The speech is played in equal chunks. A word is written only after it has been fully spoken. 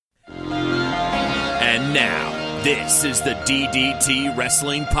And now, this is the DDT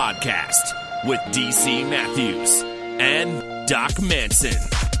Wrestling Podcast with DC Matthews and Doc Manson.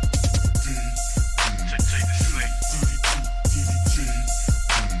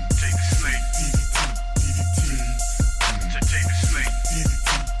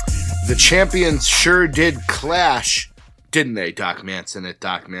 The champions sure did clash, didn't they, Doc Manson at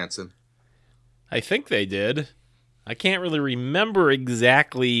Doc Manson? I think they did. I can't really remember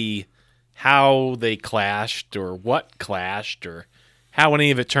exactly how they clashed or what clashed or how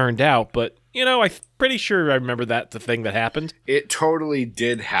any of it turned out, but, I'm pretty sure I remember that's the thing that happened. It totally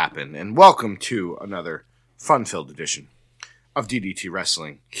did happen, and welcome to another fun-filled edition of DDT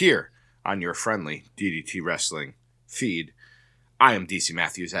Wrestling here on your friendly DDT Wrestling feed. I am DC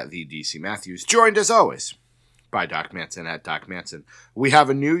Matthews at the DC Matthews, joined as always by Doc Manson at Doc Manson. We have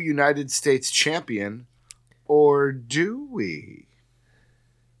a new United States champion, or do we?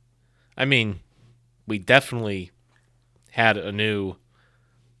 I mean, we definitely had a new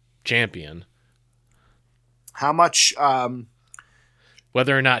champion. How much,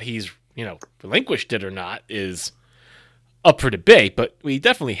 whether or not he's, relinquished it or not is up for debate, but we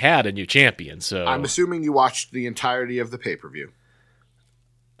definitely had a new champion, so... I'm assuming you watched the entirety of the pay-per-view.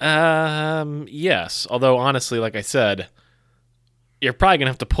 Yes. Although, honestly, like I said, you're probably going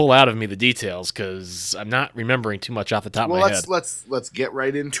to have to pull out of me the details because I'm not remembering too much off the top of my head. Let's get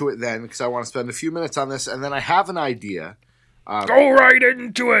right into it then, because I want to spend a few minutes on this, and then I have an idea. Go right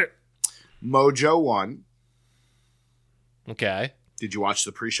into it! Mojo won. Okay. Did you watch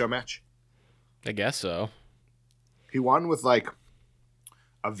the pre-show match? I guess so. He won with, a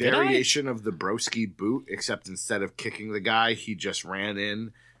variation of the broski boot, except instead of kicking the guy, he just ran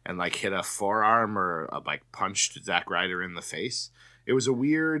in and hit a forearm or punched Zack Ryder in the face. It was a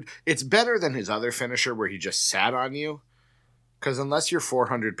weird... It's better than his other finisher where he just sat on you. Because unless you're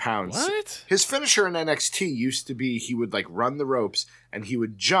 400 pounds... What? His finisher in NXT used to be he would run the ropes and he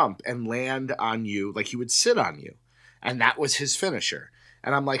would jump and land on you. He would sit on you. And that was his finisher.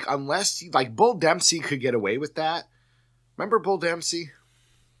 And I'm unless... Bull Dempsey could get away with that. Remember Bull Dempsey?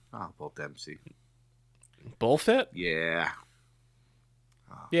 Oh, Bull Dempsey. Bullfit? Yeah.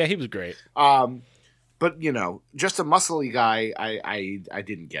 Yeah, he was great. But, just a muscly guy, I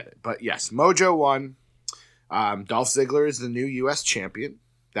didn't get it. But, yes, Mojo won. Dolph Ziggler is the new U.S. champion.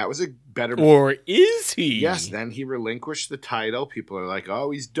 That was a better... Or is he? Yes, then he relinquished the title. People are like, oh,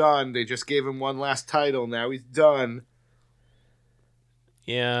 he's done. They just gave him one last title. Now he's done.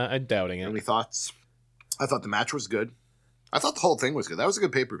 Yeah, I'm doubting it. Any thoughts? I thought the match was good. I thought the whole thing was good. That was a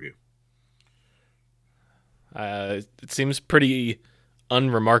good pay-per-view. It seems pretty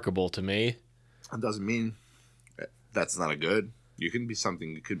unremarkable to me. That doesn't mean that's not a good. You can be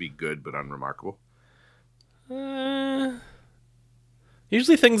something that could be good but unremarkable.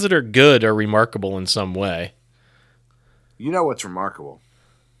 Usually things that are good are remarkable in some way. You know what's remarkable?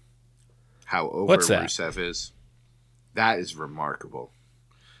 How over What's that? Rusev is. That is remarkable.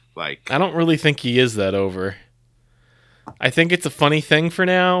 I don't really think he is that over. I think it's a funny thing for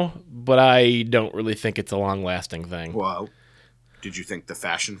now, but I don't really think it's a long-lasting thing. Well, did you think the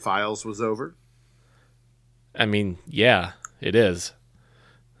Fashion Files was over? I mean, yeah, it is.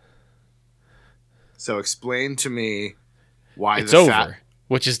 So explain to me why it's over,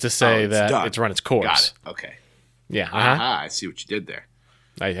 which is to say that done. it's run its course. Got it. Okay. Yeah. Aha, I see what you did there.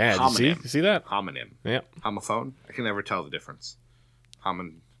 I had. You see that? Homonym. Yeah. Homophone? I can never tell the difference.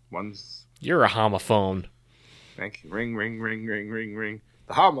 One's... You're a homophone. Thank you. Ring, ring, ring, ring, ring, ring.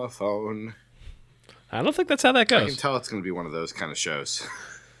 The homophone. I don't think that's how that goes. I can tell it's going to be one of those kind of shows.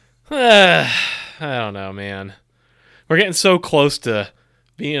 I don't know, man. We're getting so close to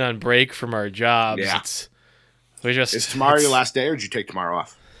being on break from our jobs. Yeah. Is tomorrow your last day, or did you take tomorrow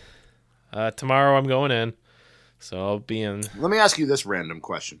off? Tomorrow I'm going in, so I'll be in. Let me ask you this random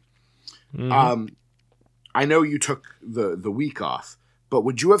question. Mm-hmm. I know you took the week off, but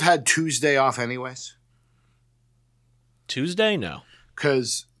would you have had Tuesday off anyways? Tuesday? No.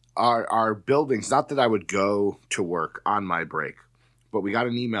 Because our buildings, not that I would go to work on my break, but we got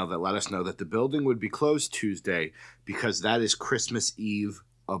an email that let us know that the building would be closed Tuesday because that is Christmas Eve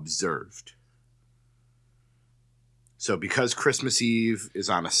observed. So because Christmas Eve is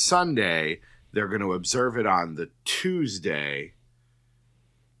on a Sunday, they're going to observe it on the Tuesday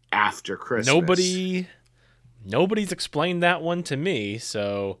after Christmas. Nobody's explained that one to me,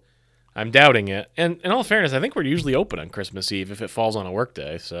 so I'm doubting it. And in all fairness, I think we're usually open on Christmas Eve if it falls on a work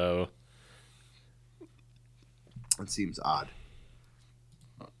day, so... It seems odd.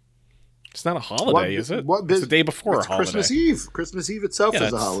 It's not a holiday, is it? It's the day before a holiday. Christmas Eve. Christmas Eve itself is a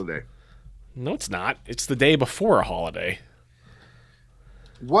Yeah, holiday. No, it's not. It's the day before a holiday.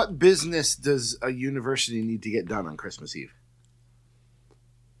 What business does a university need to get done on Christmas Eve?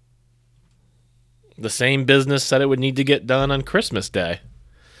 The same business that it would need to get done on Christmas Day.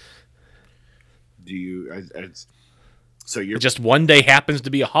 Do you? So you're Just one day happens to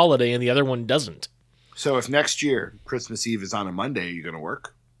be a holiday and the other one doesn't. So if next year Christmas Eve is on a Monday, are you going to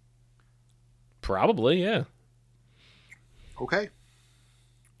work? Probably, yeah. Okay.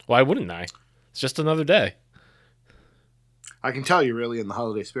 Why wouldn't I? It's just another day. I can tell you're really in the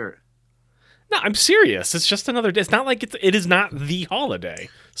holiday spirit. No, I'm serious. It's just another day. It's not like it is not the holiday.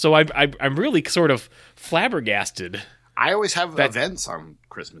 So I'm really sort of flabbergasted. I always have events on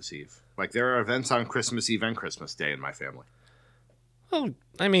Christmas Eve. Like there are events on Christmas Eve and Christmas Day in my family. Well,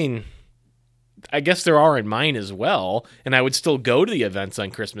 I mean, I guess there are in mine as well, and I would still go to the events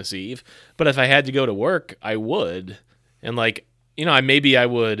on Christmas Eve. But if I had to go to work, I would. And maybe I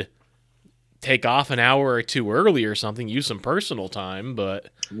would take off an hour or two early or something, use some personal time, but...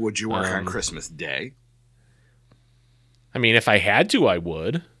 Would you work on Christmas Day? I mean, if I had to, I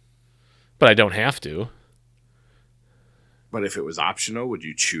would. But I don't have to. But if it was optional, would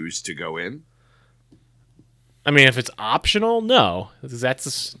you choose to go in? I mean, if it's optional, no.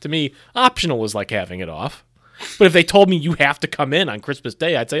 That's, to me, optional is like having it off. But if they told me you have to come in on Christmas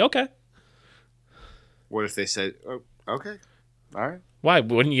Day, I'd say, okay. What if they said, oh, okay, all right. Why,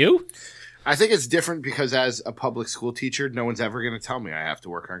 wouldn't you? I think it's different because as a public school teacher, no one's ever going to tell me I have to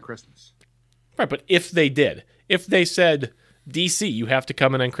work on Christmas. Right, but if they did, if they said, DC, you have to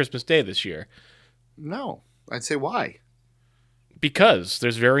come in on Christmas Day this year. No. I'd say why? Because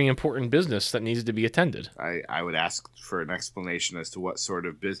there's very important business that needs to be attended. I would ask for an explanation as to what sort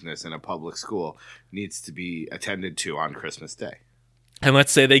of business in a public school needs to be attended to on Christmas Day. And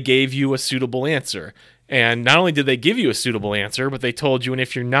let's say they gave you a suitable answer. And not only did they give you a suitable answer, but they told you, and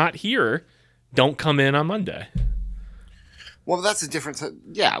if you're not here, don't come in on Monday. Well, that's a different...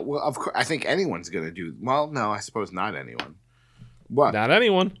 Yeah, well, of course, I think anyone's going to do... Well, no, I suppose not anyone. What? Not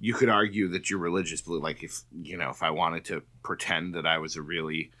anyone. You could argue that your religious belief... Like, if I wanted to pretend that I was a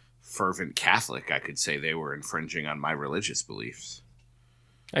really fervent Catholic, I could say they were infringing on my religious beliefs.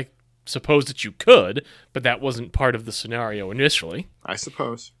 I suppose that you could, but that wasn't part of the scenario initially. I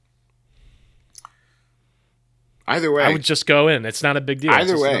suppose. Either way... I would just go in. It's not a big deal. Either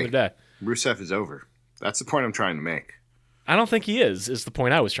it's just way, another day. Rusev is over. That's the point I'm trying to make. I don't think he is the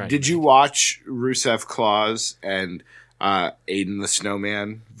point I was trying to make. Did you watch Rusev Claus and Aiden the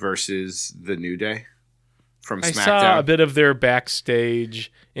Snowman versus the New Day from SmackDown? I saw a bit of their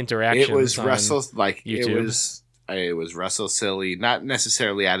backstage interactions. It was on YouTube. YouTube. It was wrestle silly, not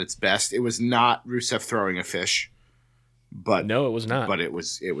necessarily at its best. It was not Rusev throwing a fish, but no, it was not. But it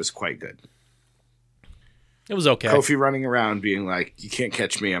was quite good. It was okay. Kofi running around being like, "You can't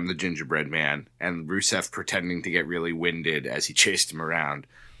catch me, I'm the gingerbread man," and Rusev pretending to get really winded as he chased him around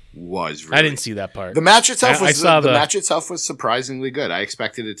was really... I didn't see that part. The match itself the match itself was surprisingly good. I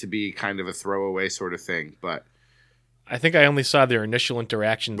expected it to be kind of a throwaway sort of thing, but I think I only saw their initial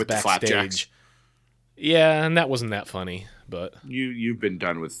interactions with backstage. the flapjacks. Yeah, and that wasn't that funny, but you've been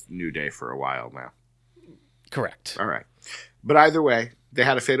done with New Day for a while now. Correct. All right. But either way, they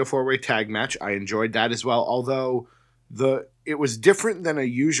had a Fatal 4-Way tag match. I enjoyed that as well, although it was different than a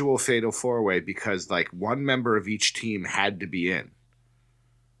usual Fatal 4-Way because like one member of each team had to be in.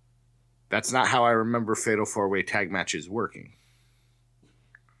 That's not how I remember Fatal 4-Way tag matches working.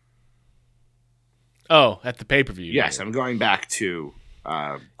 Oh, at the pay-per-view. Yes, I'm going back to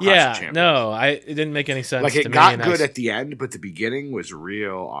Clash of Yeah, Champions. no, it didn't make any sense Like to it me. got and good at the end, but the beginning was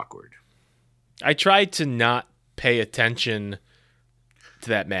real awkward. I tried to not pay attention to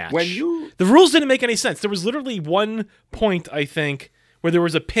that match. The rules didn't make any sense. There was literally one point, I think, where there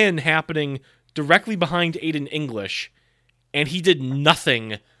was a pin happening directly behind Aiden English, and he did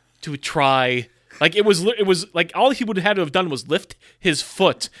nothing to try. Like it was like all he would have had to have done was lift his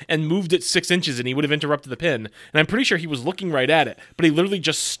foot and moved it 6 inches, and he would have interrupted the pin. And I'm pretty sure he was looking right at it, but he literally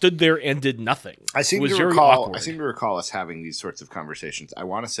just stood there and did nothing. I seem to recall us having these sorts of conversations. I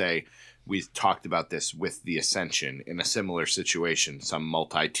want to say we talked about this with the Ascension in a similar situation, some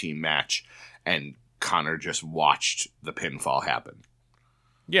multi-team match, and Connor just watched the pinfall happen.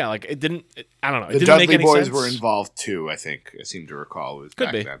 Yeah, like it didn't. I don't know. It the didn't Dudley make any Boys sense. were involved too. I think I seem to recall it was Could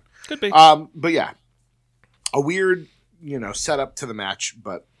back be. then. Could be. But yeah, a weird, setup to the match,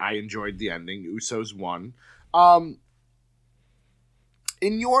 but I enjoyed the ending. Usos won.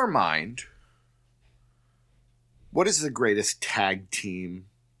 In your mind, what is the greatest tag team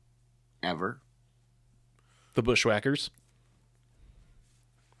ever? The Bushwhackers.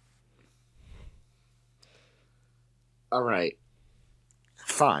 All right.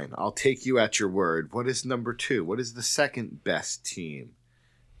 Fine. I'll take you at your word. What is number 2? What is the second best team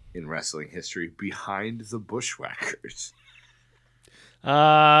in wrestling history behind the Bushwhackers?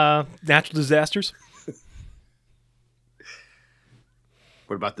 Natural disasters.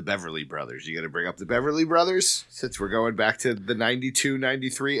 What about the Beverly Brothers? You got to bring up the Beverly Brothers since we're going back to the 92,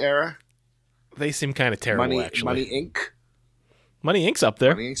 93 era? They seem kind of terrible, actually. Money Inc. Money Inc.'s up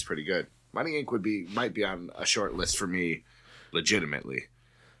there. Money Inc.'s pretty good. Money Inc. might be on a short list for me, legitimately.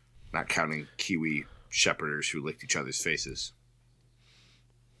 Not counting Kiwi shepherders who licked each other's faces.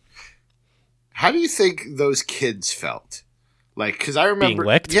 How do you think those kids felt? Like, because I remember... Being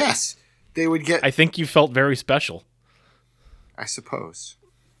licked? Yes. They would get... I think you felt very special. I suppose.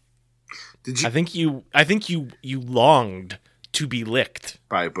 Did you... I think you longed to be licked.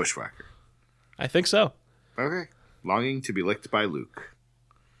 By a bushwhacker. I think so. Okay. Longing to be licked by Luke.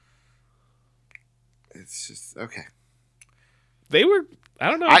 It's just... Okay. They were... I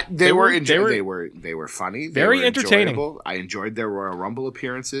don't know. They were funny. They very were entertaining. Enjoyable. I enjoyed their Royal Rumble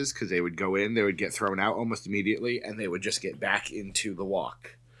appearances because they would go in, they would get thrown out almost immediately, and they would just get back into the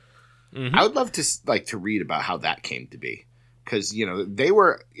walk. Mm-hmm. I would love to read about how that came to be because they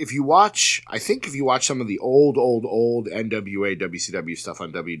were. If you watch some of the old NWA WCW stuff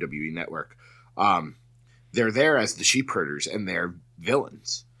on WWE Network, they're there as the sheep herders and they're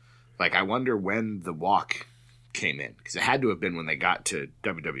villains. Like I wonder when the walk came in because it had to have been when they got to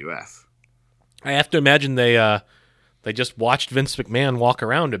WWF. I have to imagine they just watched Vince McMahon walk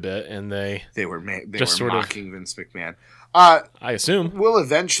around a bit and they were mocking Vince McMahon. I assume we'll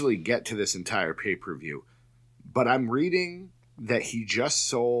eventually get to this entire pay-per-view, but I'm reading that he just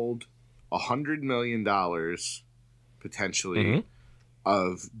sold $100 million potentially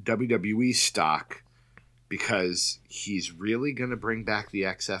of WWE stock because he's really going to bring back the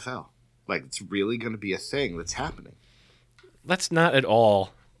XFL. Like, it's really going to be a thing that's happening. That's not at all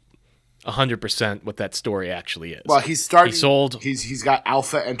 100% what that story actually is. Well, he's got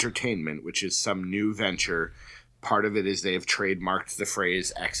Alpha Entertainment, which is some new venture. Part of it is they have trademarked the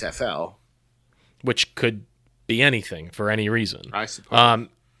phrase XFL. Which could be anything for any reason. I suppose.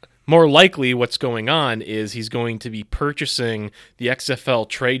 More likely what's going on is he's going to be purchasing the XFL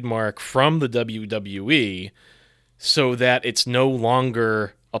trademark from the WWE so that it's no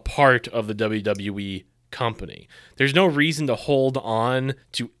longer a part of the WWE company. There's no reason to hold on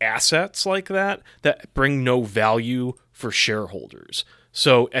to assets like that bring no value for shareholders.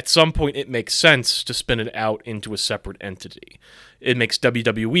 So at some point it makes sense to spin it out into a separate entity. It makes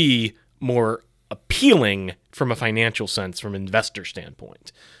WWE more appealing from a financial sense, from an investor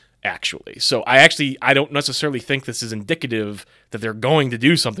standpoint, actually. So I don't necessarily think this is indicative that they're going to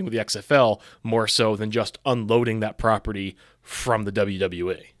do something with the XFL more so than just unloading that property from the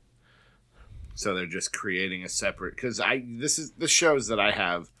WWE. So they're just creating a separate... Because this shows that I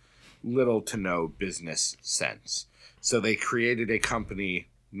have little to no business sense. So they created a company,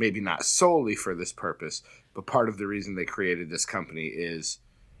 maybe not solely for this purpose, but part of the reason they created this company is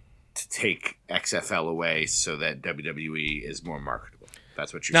to take XFL away so that WWE is more marketable.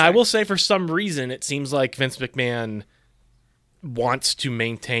 That's what you're saying. Now, I will say for some reason, it seems like Vince McMahon wants to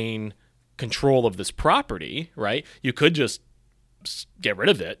maintain control of this property, right? You could just get rid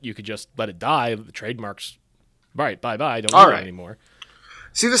of it. You could just let it die. The trademarks, right, bye-bye, don't need it anymore.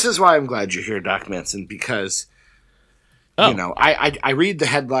 See, this is why I'm glad you're here, Doc Manson, because, I read the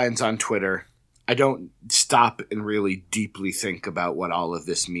headlines on Twitter. I don't stop and really deeply think about what all of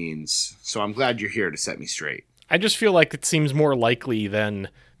this means. So I'm glad you're here to set me straight. I just feel like it seems more likely than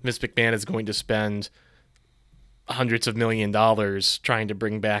Vince McMahon is going to spend hundreds of $millions trying to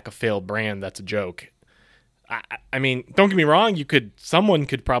bring back a failed brand that's a joke. I mean, don't get me wrong. Someone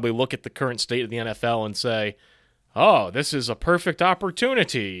could probably look at the current state of the NFL and say, "Oh, this is a perfect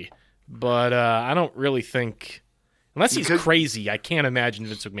opportunity." But I don't really think, unless he's crazy, I can't imagine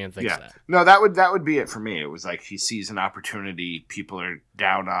Vince McMahon thinks that. No, that would be it for me. It was like he sees an opportunity. People are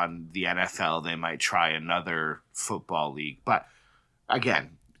down on the NFL. They might try another football league. But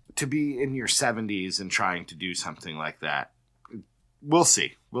again, to be in your 70s and trying to do something like that, we'll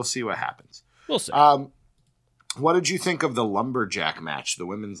see. We'll see what happens. We'll see. What did you think of the lumberjack match, the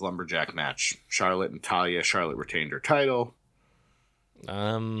women's lumberjack match? Charlotte and Talia. Charlotte retained her title.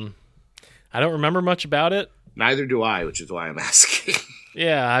 I don't remember much about it. Neither do I, which is why I'm asking.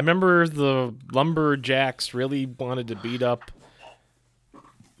 Yeah, I remember the lumberjacks really wanted to beat up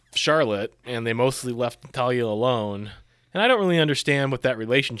Charlotte, and they mostly left Talia alone. And I don't really understand what that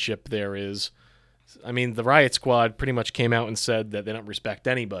relationship there is. I mean, the Riot Squad pretty much came out and said that they don't respect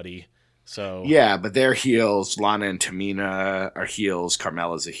anybody. So yeah, but they're heels. Lana and Tamina are heels.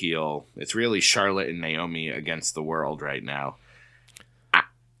 Carmella's a heel. It's really Charlotte and Naomi against the world right now.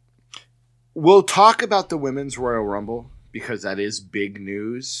 We'll talk about the Women's Royal Rumble because that is big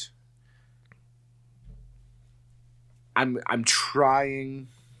news. I'm trying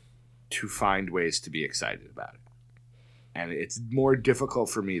to find ways to be excited about it. And it's more difficult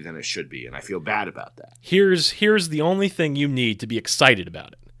for me than it should be, and I feel bad about that. Here's the only thing you need to be excited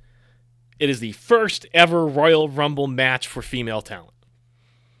about it. It is the first ever Royal Rumble match for female talent.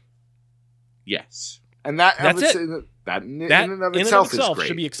 Yes. And that's it. That in and of itself is great.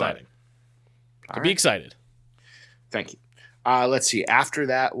 Should be exciting. But, be excited. Thank you. Let's see. After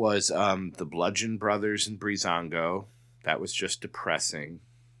that was the Bludgeon Brothers and Breezango. That was just depressing.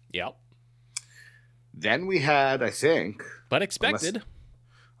 Yep. Then we had, I think... But expected.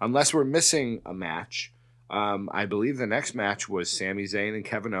 Unless we're missing a match, I believe the next match was Sami Zayn and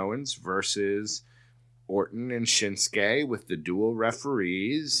Kevin Owens versus Orton and Shinsuke with the dual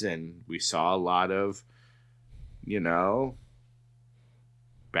referees. And we saw a lot of,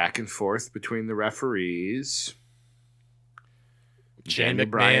 back and forth between the referees. Daniel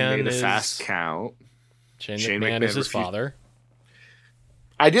Bryan made a fast count. Shane McMahon is his father.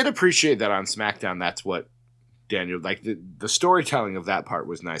 I did appreciate that on SmackDown. That's what Daniel, like the storytelling of that part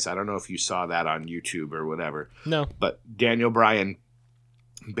was nice. I don't know if you saw that on YouTube or whatever. No. But Daniel Bryan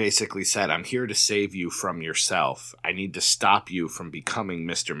basically said, I'm here to save you from yourself. I need to stop you from becoming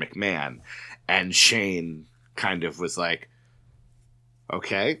Mr. McMahon. And Shane kind of was like,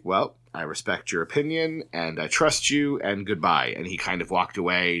 okay, well, I respect your opinion and I trust you and goodbye. And he kind of walked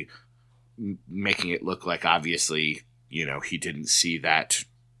away, making it look like obviously, he didn't see that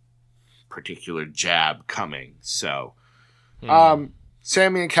particular jab coming. So,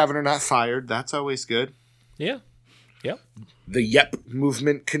 Sammy and Kevin are not fired. That's always good. Yeah. Yep. The yep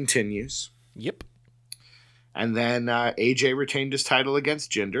movement continues. Yep. And then AJ retained his title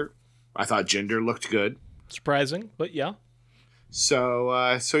against Jinder. I thought Jinder looked good. Surprising, but yeah.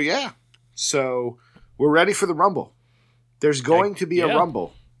 So yeah. So we're ready for the Rumble. There's going to be a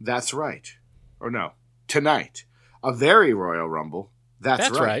Rumble. That's right. Or no, tonight. A very Royal Rumble. That's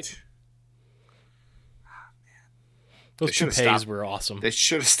right. Those toupees were awesome. They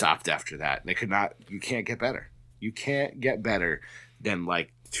should have stopped after that. They could not. You can't get better. You can't get better than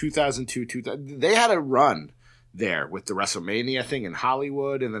like 2002. They had a run there with the WrestleMania thing in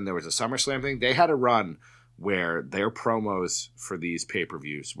Hollywood, and then there was a SummerSlam thing. They had a run where their promos for these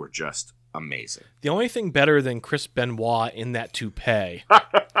pay-per-views were just amazing. The only thing better than Chris Benoit in that toupee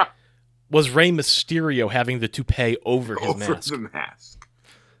was Rey Mysterio having the toupee over his mask. Over the mask.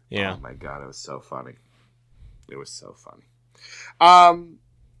 Yeah. Oh my God, it was so funny. It was so funny.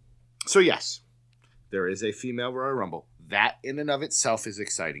 So yes, there is a female Royal Rumble. That in and of itself is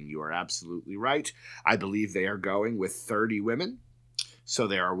exciting. You are absolutely right. I believe they are going with 30 women. So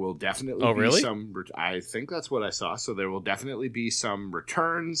there will definitely be some... I think that's what I saw. So there will definitely be some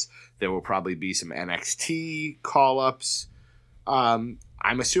returns. There will probably be some NXT call-ups. I'm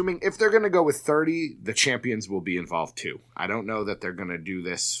assuming if they're going to go with 30, the champions will be involved too. I don't know that they're going to do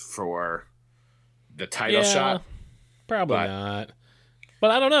this for the title shot. Probably not.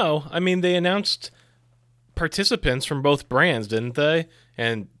 But I don't know. I mean, they announced participants from both brands, didn't they?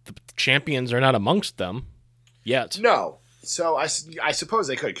 And the champions are not amongst them yet. No. So I suppose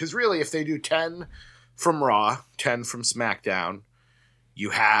they could. Because really, if they do 10 from Raw, 10 from SmackDown,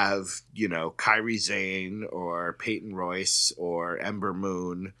 you have, Kairi Sane or Peyton Royce or Ember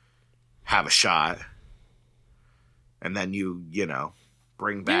Moon have a shot. And then you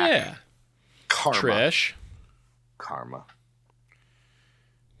bring back Karma.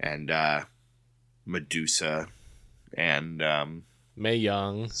 And Medusa. And Mae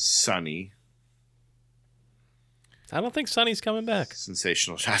Young. Sunny. I don't think Sunny's coming back.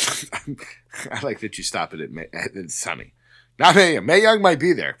 Sensational shot. I like that you stop it at Sunny. Not Mae Young. Mae Young might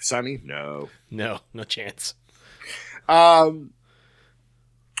be there. Sunny? No. No chance. I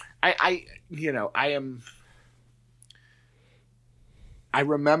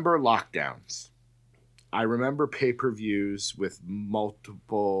remember lockdowns. I remember pay-per-views with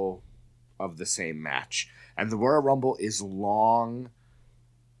multiple of the same match. And the Royal Rumble is long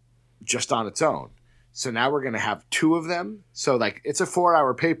just on its own. So now we're going to have 2 of them. So, it's a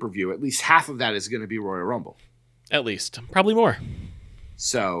 4-hour pay-per-view. At least half of that is going to be Royal Rumble. At least. Probably more.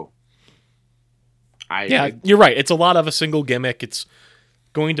 So, you're right. It's a lot of a single gimmick. It's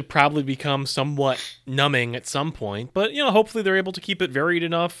going to probably become somewhat numbing at some point. But, hopefully they're able to keep it varied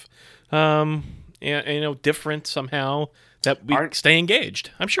enough, and different somehow that we stay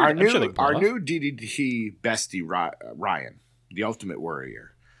engaged. I'm sure. Our they can pull our it off. new DDT bestie, Ryan, the Ultimate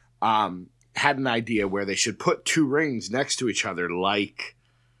Warrior, had an idea where they should put 2 rings next to each other like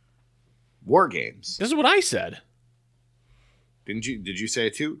War Games. This is what I said. Did you say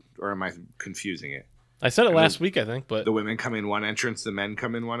it too? Or am I confusing it? I said it last week, I think, but The women come in one entrance, the men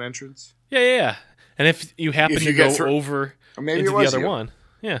come in one entrance. yeah. And if you happen If to you go get through- over Or maybe into it was the other you. one,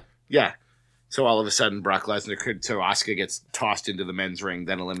 yeah. Yeah. So all of a sudden, Brock Lesnar so Asuka gets tossed into the men's ring,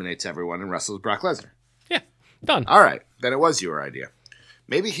 then eliminates everyone and wrestles Brock Lesnar. Yeah, done. All right. Then it was your idea.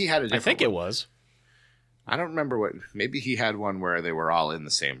 Maybe he had a different I think one. it was. I don't remember what. Maybe he had one where they were all in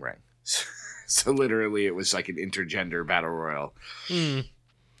the same ring. So literally, it was like an intergender battle royal.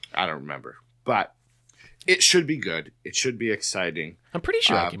 I don't remember, but it should be good. It should be exciting. I'm pretty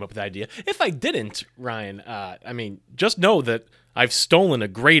sure I came up with the idea. If I didn't, Ryan, I mean, just know that I've stolen a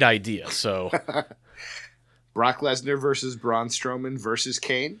great idea. So Brock Lesnar versus Braun Strowman versus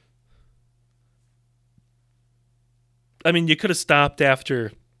Kane. I mean, you could have stopped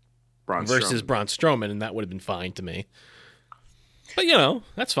after Braun versus Strowman. Braun Strowman, and that would have been fine to me. But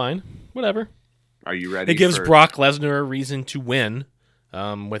that's fine. Whatever. Are you ready? It gives for, Brock Lesnar a reason to win,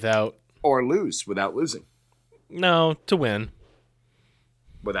 without or lose without losing, to win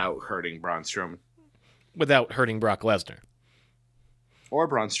without hurting Braun Strowman without hurting Brock Lesnar. or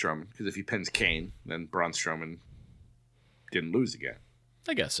Braun Strowman. Because if he pins Kane, then Braun Strowman didn't lose again.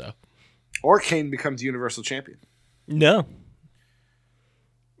 I guess so. Or Kane becomes Universal Champion. No,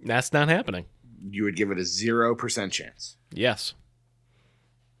 that's not happening. You would give it a 0% chance. Yes,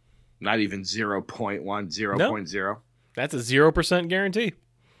 Not even 0.1, 0.0. that's a 0% guarantee.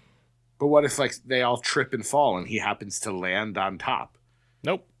 But what if like they all trip and fall and he happens to land on top?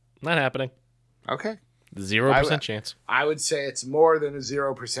 Nope, not happening. Okay. 0% chance. I would say it's more than a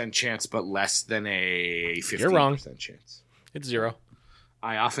 0% chance, but less than a 15% You're wrong. chance. It's 0.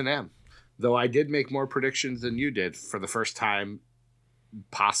 I often am. Though I did make more predictions than you did for the first time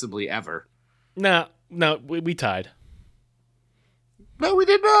possibly ever. No, we tied. No, we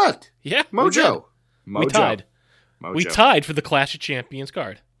did not. Yeah, Mojo. We tied. Mojo. We tied for the Clash of Champions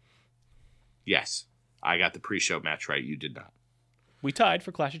card. Yes. I got the pre-show match right. You did not. We tied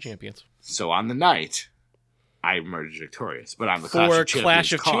for Clash of Champions. So on the night, I emerged victorious. But on the For Clash of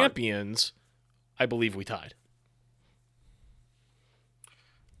Champions card, Champions, I believe we tied.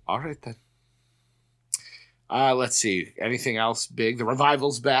 all right, then. Let's see. Anything else big? The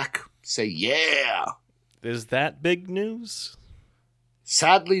Revival's back. Say yeah. Is that big news?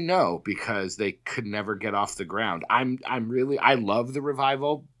 Sadly, no, because they could never get off the ground. I love the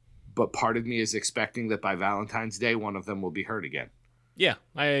Revival, but part of me is expecting that by Valentine's Day, one of them will be hurt again. Yeah,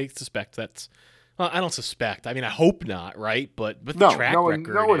 I suspect that's... Well, I don't suspect. I mean, I hope not, right? But with No, the track no one,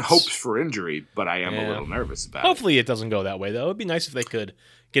 record... no one it's- hopes for injury, but I am a Yeah. little nervous about it. Hopefully it doesn't go that way, though. It'd be nice if they could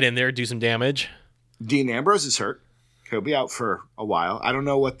get in there, do some damage. Dean Ambrose is hurt. He'll be out for a while. I don't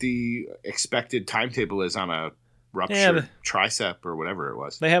know what the expected timetable is on a ruptured tricep or whatever it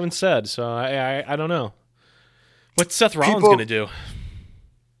was. They haven't said, so I don't know. What's Seth Rollins People- going to do?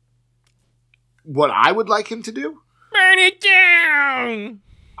 What I would like him to do? Burn it down!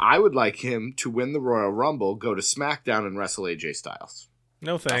 I would like him to win the Royal Rumble, go to SmackDown, and wrestle AJ Styles.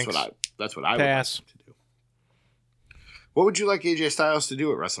 No thanks. That's what I would like Pass. him to do. What would you like AJ Styles to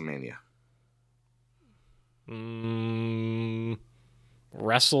do at WrestleMania?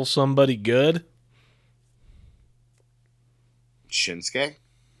 Wrestle somebody good? Shinsuke?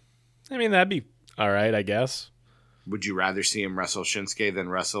 I mean, that'd be all right, I guess. Would you rather see him wrestle Shinsuke than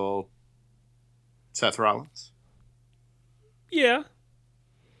wrestle Seth Rollins? Yeah.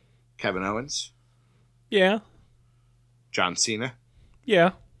 Kevin Owens? Yeah. John Cena?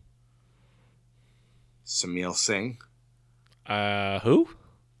 Yeah. Samil Singh? Who?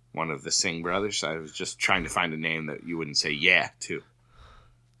 One of the Singh brothers. I was just trying to find a name that you wouldn't say yeah to.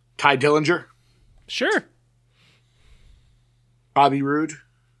 Ty Dillinger? Sure. Bobby Roode?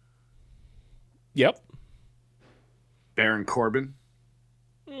 Yep. Baron Corbin?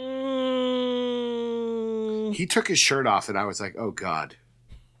 Mm, He took his shirt off and I was like, oh God.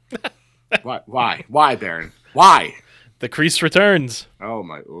 Why? Why, Baron? Why? the crease returns. Oh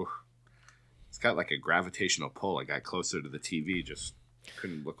my, ooh. It's got like a gravitational pull. I got closer to the TV, just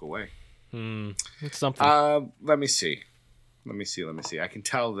couldn't look away. It's something. Let me see. I can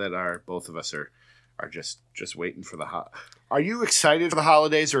tell that both of us are just waiting for the Are you excited for the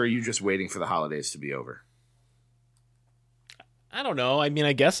holidays, or are you just waiting for the holidays to be over? I don't know. I mean,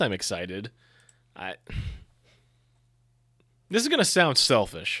 I guess I'm excited. This is going to sound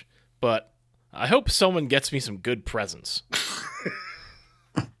selfish, but I hope someone gets me some good presents.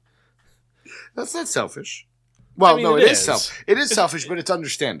 That's not selfish. Well, I mean, no, it it is is. It is selfish, but it's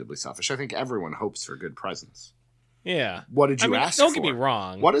understandably selfish. I think everyone hopes for good presents. Yeah. What did you ask for? Don't get me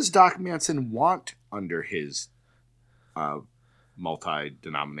wrong. What does Doc Manson want under his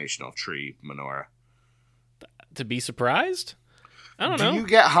multi-denominational tree menorah? To be surprised? I don't know. Do you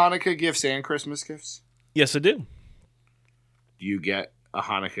get Hanukkah gifts and Christmas gifts? Yes, I do. Do you get a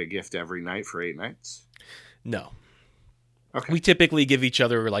Hanukkah gift every night for 8 nights? No. Okay. We typically give each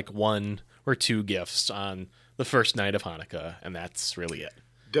other like 1 or 2 gifts on the first night of Hanukkah, and that's really it.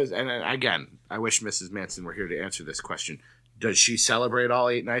 And again, I wish Mrs. Manson were here to answer this question. Does she celebrate all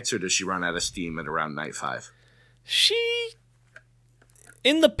 8 nights, or does she run out of steam at around night 5?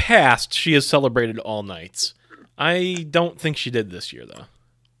 In the past, she has celebrated all nights. I don't think she did this year, though.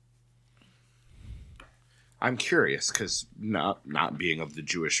 I'm curious, because not being of the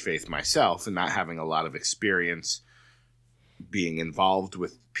Jewish faith myself and not having a lot of experience being involved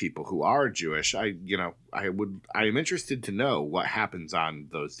with people who are Jewish, I am interested to know what happens on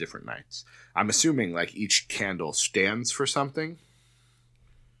those different nights. I'm assuming like each candle stands for something.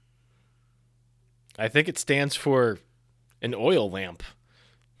 I think it stands for an oil lamp.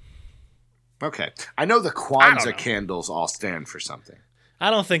 Okay. I know the Kwanzaa candles all stand for something.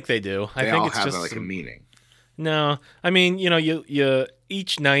 I don't think they do. I They think all it's have just like a meaning. No, I mean, you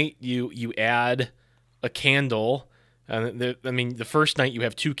each night you add a candle. The first night you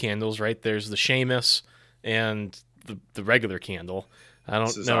have 2 candles, right? There's the Seamus and the regular candle. I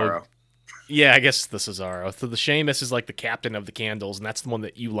don't know. Cesaro. Yeah, I guess the Cesaro. So the Seamus is like the captain of the candles, and that's the one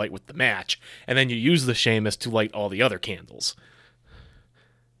that you light with the match. And then you use the Seamus to light all the other candles.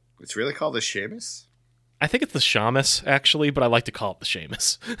 It's really called the Seamus? I think it's the Shamus, actually, but I like to call it the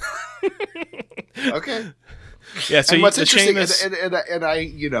Seamus. Okay. Yeah, so and what's the interesting, Seamus... and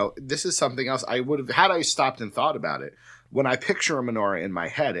I, this is something else. I would have, had I stopped and thought about it, when I picture a menorah in my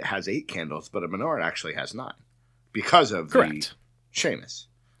head, it has 8 candles, but a menorah actually has 9 because of Correct. the Seamus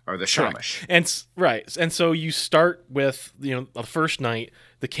or the Shamash. And so you start with, the first night,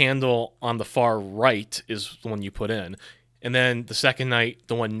 the candle on the far right is the one you put in. And then the second night,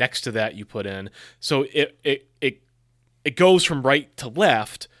 the one next to that you put in. So it goes from right to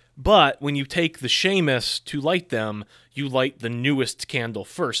left. But when you take the Seamus to light them, you light the newest candle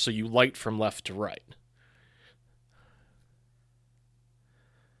first, so you light from left to right.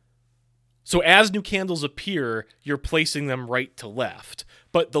 So as new candles appear, you're placing them right to left.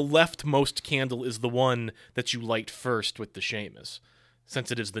 But the leftmost candle is the one that you light first with the Seamus,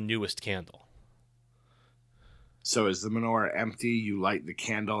 since it is the newest candle. So is the menorah empty? You light the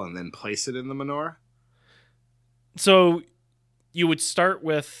candle and then place it in the menorah? So you would start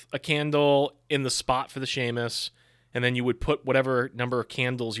with a candle in the spot for the Seamus, and then you would put whatever number of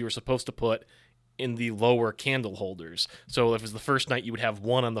candles you were supposed to put in the lower candle holders. So if it was the first night, you would have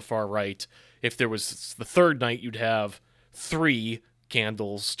 1 on the far right. If there was the third night, you'd have 3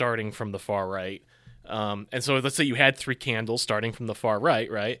 candles starting from the far right. And so let's say you had 3 candles starting from the far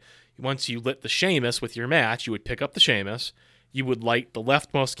right? Once you lit the Seamus with your match, you would pick up the Seamus, you would light the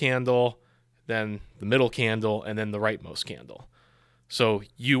leftmost candle, then the middle candle, and then the rightmost candle. So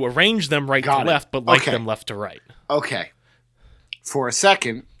you arrange them right to left, but light them left to right. Okay. For a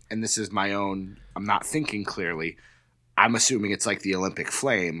second, and this is my own, I'm not thinking clearly, I'm assuming it's like the Olympic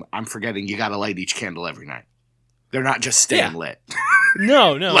flame. I'm forgetting you got to light each candle every night. They're not just staying lit.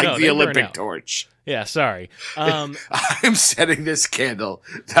 No, like the Olympic torch. Yeah, sorry. I'm setting this candle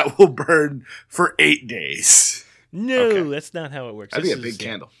that will burn for 8 days. No, that's not how it works. That'd be a big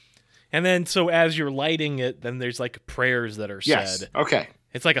candle. And then, so as you're lighting it, then there's like prayers that are said. Okay.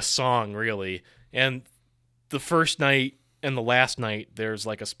 It's like a song, really. And the first night and the last night, there's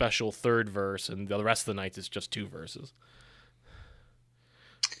like a special third verse, and the rest of the night is just 2 verses.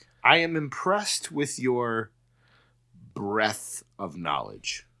 I am impressed with your breadth of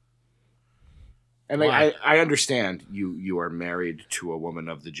knowledge. And I understand you are married to a woman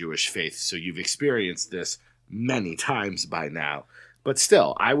of the Jewish faith, so you've experienced this many times by now. But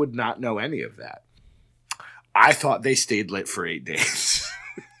still, I would not know any of that. I thought they stayed lit for 8 days.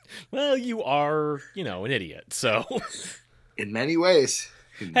 Well, you are, an idiot, so... In many ways.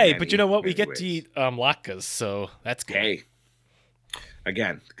 But you know what? We get to eat latkes, so that's good. Hey.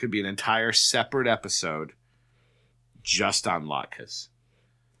 Again, it could be an entire separate episode just on latkes.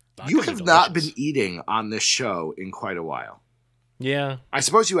 You have not been eating on this show in quite a while. Yeah. I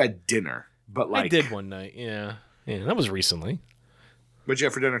suppose you had dinner, but like... I did one night, yeah. Yeah, that was recently. What'd you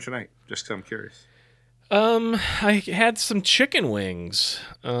have for dinner tonight? Just because I'm curious. I had some chicken wings.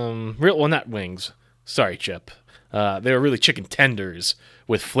 Not wings. Sorry, Chip. They were really chicken tenders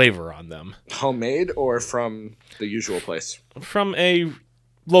with flavor on them. Homemade or from the usual place? From a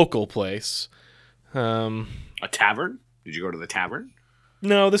local place. A tavern? Did you go to the tavern?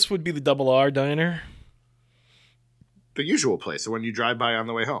 No, this would be the Double R Diner. The usual place, the one you drive by on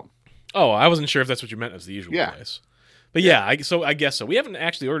the way home. Oh, I wasn't sure if that's what you meant as the usual place. But yeah, I guess so. We haven't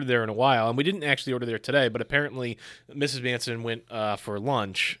actually ordered there in a while, and we didn't actually order there today. But apparently, Mrs. Manson went for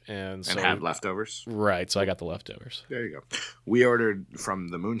lunch and had leftovers. Right, so I got the leftovers. There you go. We ordered from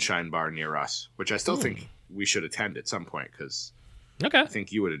the Moonshine Bar near us, which I still think we should attend at some point because I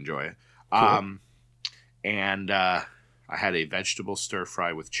think you would enjoy it. Cool. And I had a vegetable stir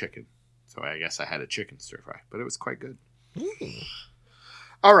fry with chicken, so I guess I had a chicken stir fry, but it was quite good.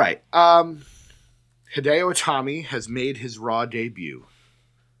 All right. Hideo Itami has made his Raw debut.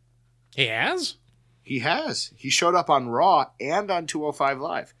 He has? He has. He showed up on Raw and on 205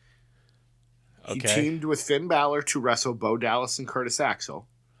 Live. Okay. He teamed with Finn Balor to wrestle Bo Dallas and Curtis Axel.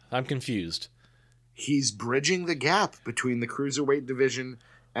 I'm confused. He's bridging the gap between the Cruiserweight division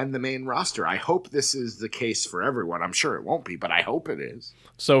and the main roster. I hope this is the case for everyone. I'm sure it won't be, but I hope it is.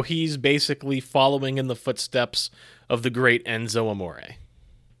 So he's basically following in the footsteps of the great Enzo Amore.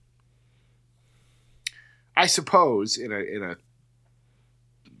 I suppose in a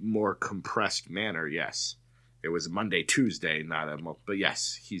more compressed manner, yes. It was Monday, Tuesday, but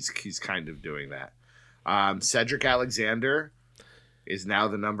yes, he's kind of doing that. Cedric Alexander is now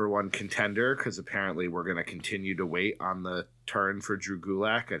the number one contender because apparently we're going to continue to wait on the turn for Drew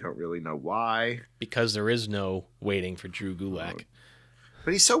Gulak. I don't really know why. Because there is no waiting for Drew Gulak.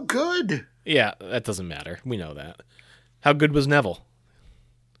 But he's so good. Yeah, that doesn't matter. We know that. How good was Neville?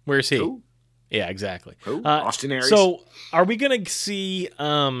 Where is he? Who? Yeah, exactly. Austin Aries. So, are we going to see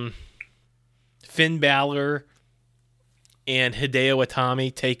Finn Balor and Hideo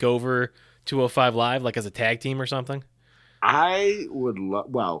Itami take over 205 Live, like as a tag team or something? I would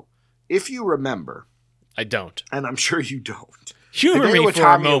well, if you remember. I don't. And I'm sure you don't. Humor Hideo me for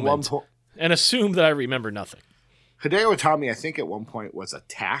Itami a moment and assume that I remember nothing. Hideo Itami, I think at one point was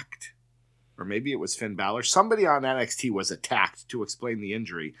attacked, or maybe it was Finn Balor. Somebody on NXT was attacked to explain the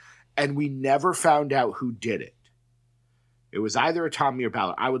injury. And we never found out who did it. It was either Itami or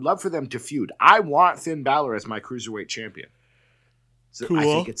Balor. I would love for them to feud. I want Finn Balor as my Cruiserweight champion. So cool. I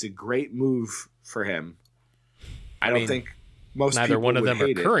think it's a great move for him. I don't think most neither people one of would them are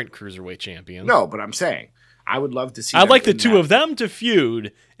hate it. current Cruiserweight champions. No, but I'm saying I would love to see. I'd like the two of them to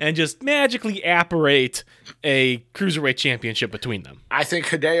feud and just magically apparate a Cruiserweight championship between them. I think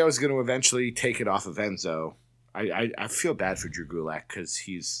Hideo is going to eventually take it off of Enzo. I feel bad for Drew Gulak because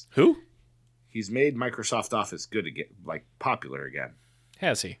he's made Microsoft Office good again, like popular again.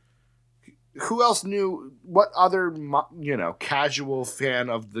 Has he? Who else knew? What other casual fan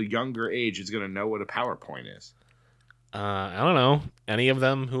of the younger age is going to know what a PowerPoint is? I don't know. Any of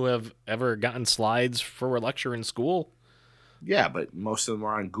them who have ever gotten slides for a lecture in school? Yeah, but most of them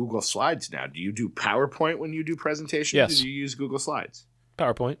are on Google Slides now. Do you do PowerPoint when you do presentations? Yes. Or do you use Google Slides?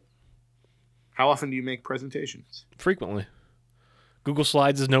 PowerPoint. How often do you make presentations? Frequently. Google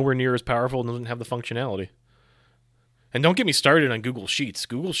Slides is nowhere near as powerful and doesn't have the functionality. And don't get me started on Google Sheets.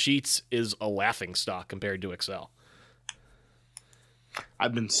 Google Sheets is a laughingstock compared to Excel. I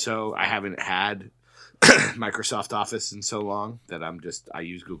haven't had Microsoft Office in so long that I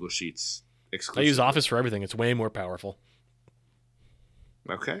use Google Sheets exclusively. I use Office for everything. It's way more powerful.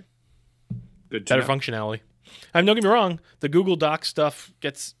 Okay. Good to Better functionality. Don't get me wrong, the Google Docs stuff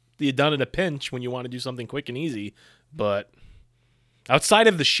gets you done in a pinch when you want to do something quick and easy, but outside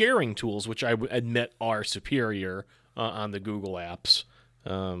of the sharing tools, which I admit are superior on the Google apps,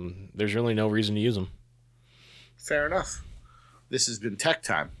 there's really no reason to use them. Fair enough. This has been Tech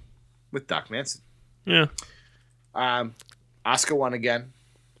Time with Doc Manson. Yeah. Asuka won again.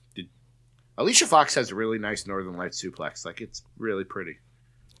 Alicia Fox has a really nice Northern Lights suplex. Like, it's really pretty.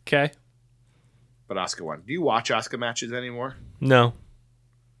 Okay. But Asuka won. Do you watch Asuka matches anymore? No.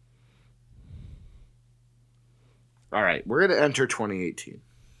 All right, we're going to enter 2018.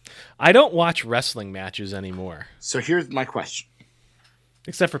 I don't watch wrestling matches anymore. So here's my question.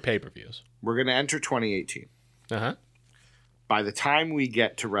 Except for pay-per-views. We're going to enter 2018. Uh-huh. By the time we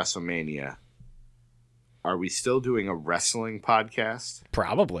get to WrestleMania, are we still doing a wrestling podcast?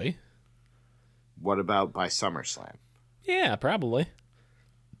 Probably. What about by SummerSlam? Yeah, probably.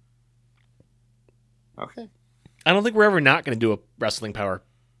 Okay. I don't think we're ever not going to do a wrestling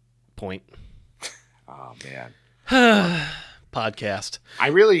PowerPoint. Oh, man. Podcast. I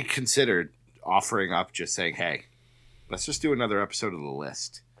really considered offering up just saying, hey, let's just do another episode of The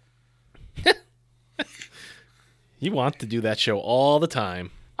List. You want to do that show all the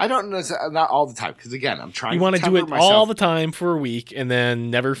time. I don't know, not all the time, because again, I'm trying to temper temper do it myself. all the time for a week and then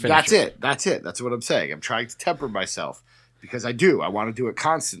never finish That's it. That's what I'm saying. I'm trying to temper myself because I want to do it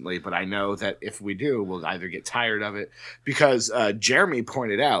constantly, but I know that if we do, we'll either get tired of it because Jeremy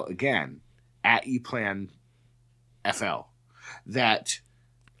pointed out, again, at ePlan FL, that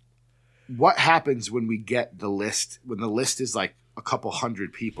what happens when we get the list, when the list is like a couple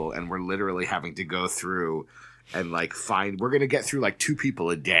hundred people and we're literally having to go through and like we're going to get through like 2 people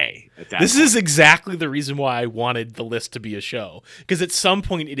a day at that This point. is exactly the reason why I wanted the list to be a show. Because at some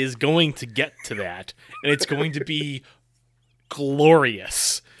point it is going to get to that, and it's going to be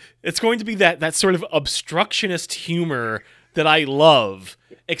glorious. It's going to be that sort of obstructionist humor that I love,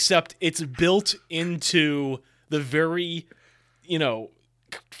 except it's built into the very,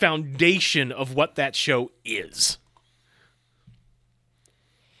 foundation of what that show is.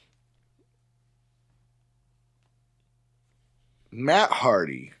 Matt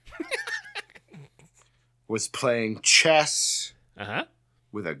Hardy was playing chess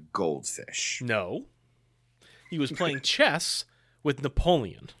with a goldfish. No. He was playing chess with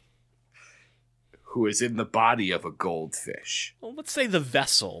Napoleon. Who is in the body of a goldfish. Well, let's say the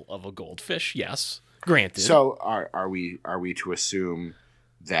vessel of a goldfish, yes. Granted. So are we to assume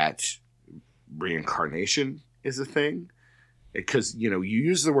that reincarnation is a thing? Because, you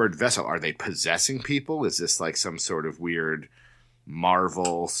use the word vessel. Are they possessing people? Is this like some sort of weird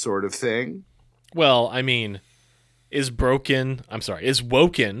Marvel sort of thing? Well, I mean, is Woken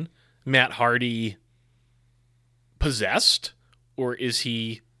Matt Hardy possessed, or is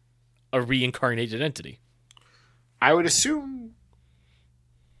he a reincarnated entity? I would assume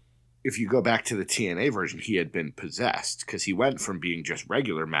if you go back to the TNA version, he had been possessed because he went from being just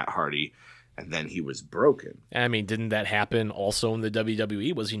regular Matt Hardy and then he was broken. I mean, didn't that happen also in the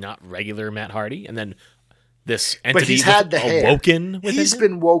WWE? Was he not regular Matt Hardy? And then this entity but he's had the hair. Awoken with He's him?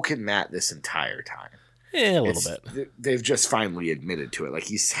 been woken Matt this entire time. Yeah, a little bit. They've just finally admitted to it. Like,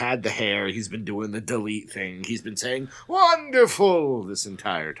 he's had the hair. He's been doing the delete thing. He's been saying, wonderful, this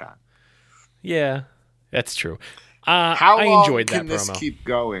entire time. Yeah, that's true. How I long enjoyed can that this promo. keep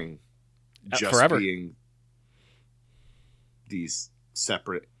going? Just Forever. being these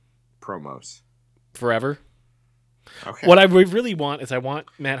separate promos. Forever. Okay. What I really want is I want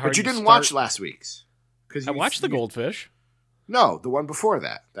Matt Hardy But you to didn't start- watch last week's. I watched the Goldfish. No, the one before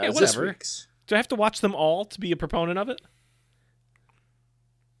that. That Yeah, was this whatever. week's. Do I have to watch them all to be a proponent of it?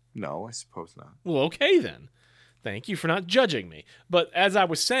 No, I suppose not. Well, okay then. Thank you for not judging me. But as I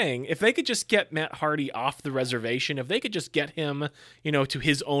was saying, if they could just get Matt Hardy off the reservation, if they could just get him, to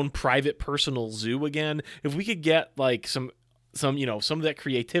his own private personal zoo again, if we could get like some some of that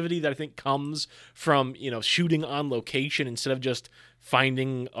creativity that I think comes from, shooting on location instead of just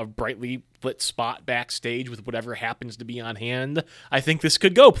finding a brightly lit spot backstage with whatever happens to be on hand, I think this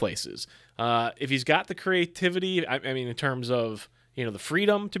could go places. If he's got the creativity, I mean, in terms of, the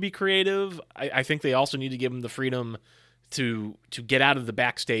freedom to be creative, I think they also need to give him the freedom to get out of the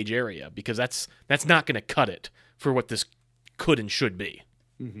backstage area, because that's not going to cut it for what this could and should be.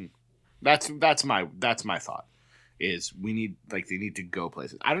 Mm-hmm. That's my thought. Is they need to go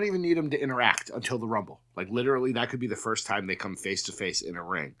places. I don't even need them to interact until the Rumble. Like, literally, that could be the first time they come face to face in a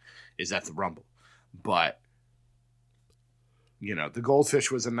ring, is at the Rumble. But, the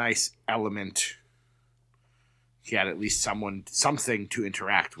Goldfish was a nice element. He had at least something to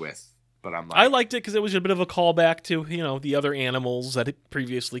interact with. But I liked it because it was a bit of a callback to, the other animals that it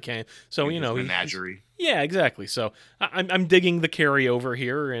previously came. So, menagerie. Yeah, exactly. So I'm digging the carryover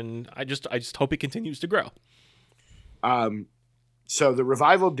here, and I just hope it continues to grow. So the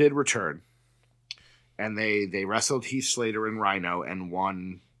Revival did return, and they wrestled Heath Slater and Rhino and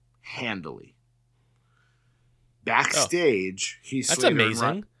won handily. Backstage, Heath That's Slater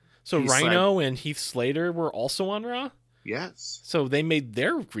amazing. So Rhino and Heath Slater were also on Raw? Yes. So they made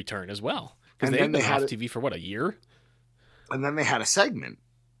their return as well. Because they've been off TV for, a year? And then they had a segment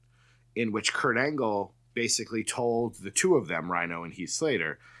in which Kurt Angle basically told the two of them, Rhino and Heath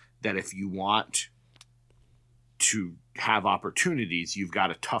Slater, that if you want to have opportunities, you've got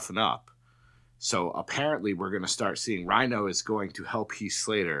to toughen up. So apparently we're going to start seeing Rhino is going to help Heath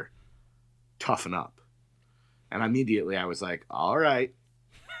Slater toughen up. And immediately I was like, all right,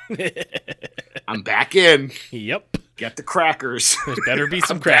 I'm back in. Yep. Get the crackers. There better be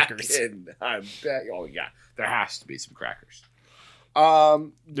some I'm crackers. back in. I'm back. Oh yeah, there has to be some crackers.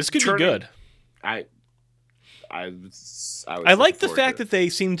 This could be good. I like the fact that they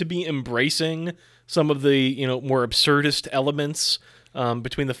seem to be embracing some of the more absurdist elements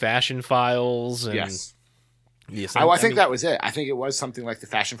between the Fashion Files and yes. I think that was it. I think it was something like the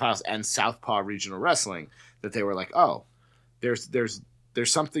Fashion Files and Southpaw Regional Wrestling that they were like, oh, there's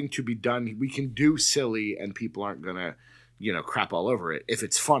something to be done. We can do silly and people aren't gonna crap all over it. If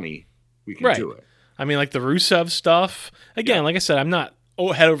it's funny, we can do it. I mean, like the Rusev stuff. Again, like I said, I'm not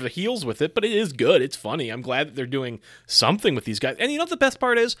head over the heels with it, but it is good. It's funny. I'm glad that they're doing something with these guys. And the best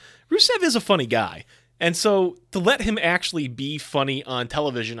part is, Rusev is a funny guy. And so to let him actually be funny on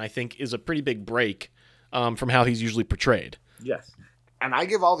television, I think, is a pretty big break from how he's usually portrayed. Yes. And I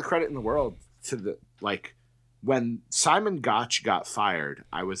give all the credit in the world to the, like, when Simon Gotch got fired,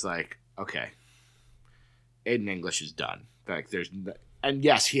 I was like, okay, Aiden English is done. Like, and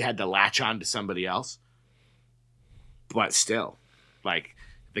yes, he had to latch on to somebody else, but still, like,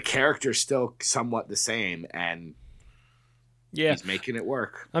 the character's still somewhat the same, and he's making it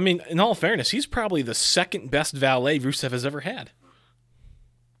work. I mean, in all fairness, he's probably the second best valet Rusev has ever had.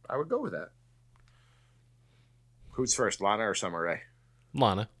 I would go with that. Who's first, Lana or Summer Rae?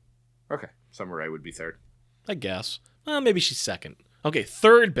 Lana. Okay, Summer Rae would be third. I guess. Well, maybe she's second. Okay,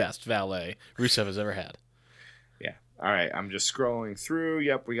 third best valet Rusev has ever had. Yeah. All right, I'm just scrolling through.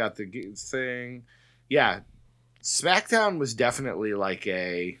 Yep, we got the thing. Yeah, SmackDown was definitely like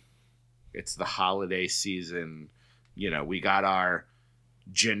it's the holiday season. You know, we got our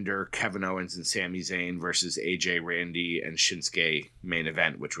Jinder, Kevin Owens, and Sami Zayn versus AJ, Randy, and Shinsuke main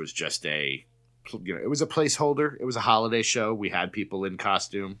event, which was just it was a placeholder. It was a holiday show. We had people in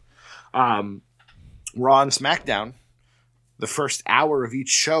costume. Raw and SmackDown, the first hour of each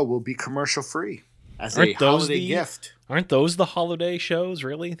show will be commercial free as a holiday gift. Aren't those the holiday shows,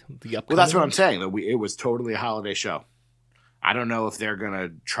 really? Well, that's what I'm saying. It was totally a holiday show. I don't know if they're going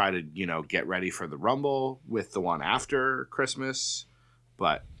to try to, get ready for the Rumble with the one after Christmas,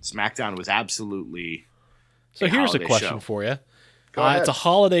 but SmackDown was absolutely So here's a question for you. It's a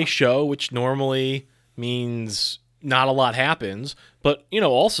holiday show, which normally means not a lot happens, but,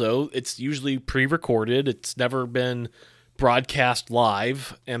 also it's usually pre-recorded. It's never been broadcast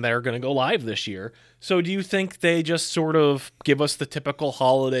live, and they're going to go live this year. So do you think they just sort of give us the typical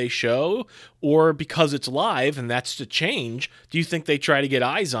holiday show, or because it's live and that's the change, do you think they try to get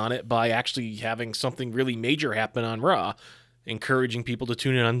eyes on it by actually having something really major happen on Raw, encouraging people to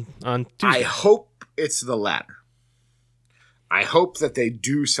tune in on Tuesday? I hope it's the latter. I hope that they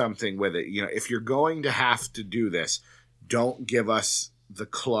do something with it. If you're going to have to do this, don't give us the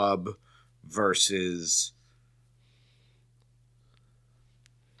Club versus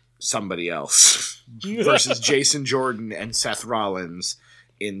somebody else versus Jason Jordan and Seth Rollins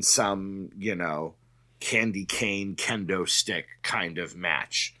in some, candy cane kendo stick kind of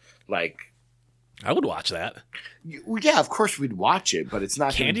match. Like, I would watch that. Yeah, of course we'd watch it, but it's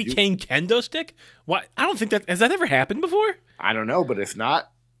not candy cane kendo stick. What? I don't think has that ever happened before. I don't know, but if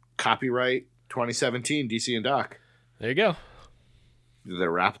not, copyright 2017, DC and Doc. There you go. They're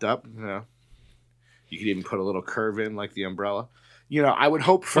wrapped up. You could even put a little curve in, like the umbrella. I would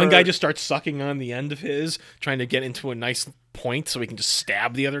hope for... One guy just starts sucking on the end of his, trying to get into a nice point so he can just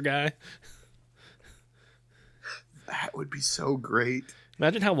stab the other guy. That would be so great.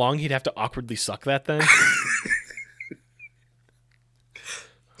 Imagine how long he'd have to awkwardly suck that thing.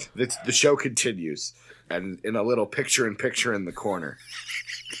 The show continues, and in a little picture-in-picture in the corner.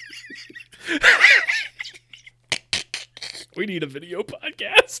 We need a video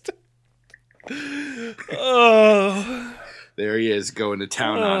podcast. Oh... There he is, going to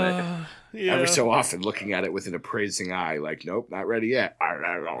town on it. Yeah. Every so often, looking at it with an appraising eye, like, nope, not ready yet. I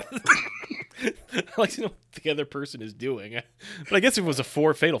don't know. I like to know what the other person is doing. But I guess if it was a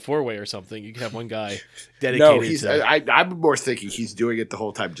fatal four-way or something, you could have one guy dedicated to... I'm more thinking he's doing it the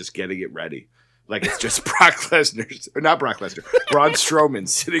whole time, just getting it ready. Like it's just Brock Lesnar, or not Brock Lesnar, Braun Strowman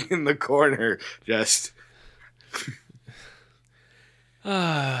sitting in the corner, just...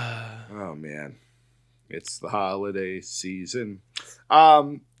 Oh, man. It's the holiday season.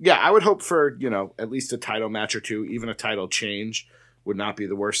 Yeah, I would hope for, at least a title match or two. Even a title change would not be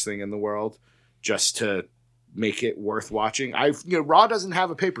the worst thing in the world, just to make it worth watching. Raw doesn't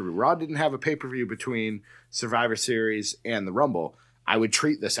have a pay-per-view. Raw didn't have a pay-per-view between Survivor Series and the Rumble. I would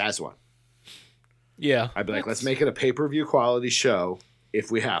treat this as one. Yeah. I'd be like, let's make it a pay-per-view quality show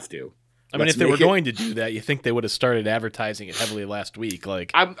if we have to. I mean, if they were going to do that, you think they would have started advertising it heavily last week.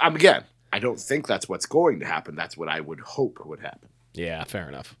 Like, again, I don't think that's what's going to happen. That's what I would hope would happen. Yeah, fair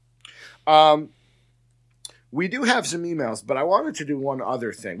enough. We do have some emails, but I wanted to do one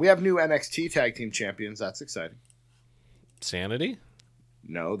other thing. We have new NXT Tag Team Champions. That's exciting. Sanity?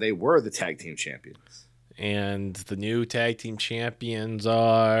 No, they were the Tag Team Champions. And the new Tag Team Champions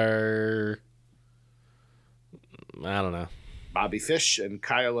are... I don't know. Bobby Fish and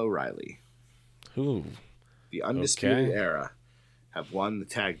Kyle O'Reilly. Ooh. The Undisputed Era have won the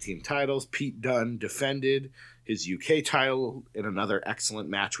tag team titles. Pete Dunne defended his UK title in another excellent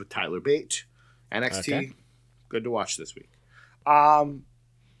match with Tyler Bate. NXT, good to watch this week.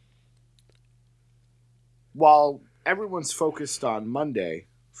 While everyone's focused on Monday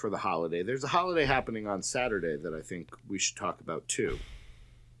for the holiday, there's a holiday happening on Saturday that I think we should talk about too.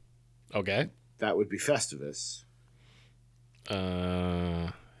 Okay. that would be Festivus.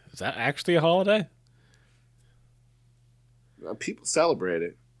 Is that actually a holiday? People celebrate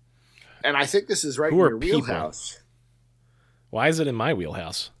it. And I think this is right Who in are your people? wheelhouse. Why is it in my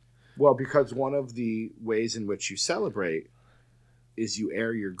wheelhouse? Well, because one of the ways in which you celebrate is you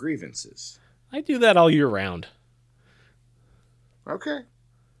air your grievances. I do that all year round. Okay.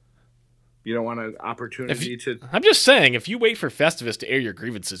 You don't want an opportunity to... I'm just saying, if you wait for Festivus to air your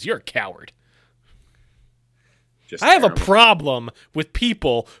grievances, you're a coward. Just I have a air 'em. problem with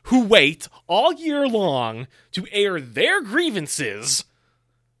people who wait all year long to air their grievances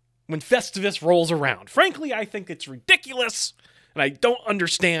when Festivus rolls around. Frankly, I think it's ridiculous, and I don't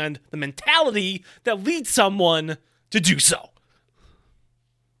understand the mentality that leads someone to do so.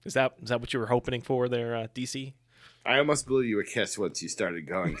 Is that what you were hoping for there, DC? I almost blew you a kiss once you started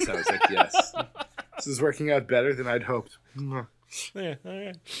going, so I was like, yes. This is working out better than I'd hoped. Yeah, all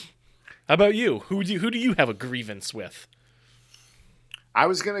right. How about you? Who do you have a grievance with? I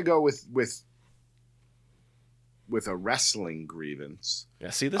was going to go with a wrestling grievance.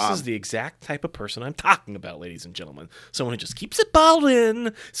 Yeah, see, this is the exact type of person I'm talking about, ladies and gentlemen. Someone who just keeps it bottled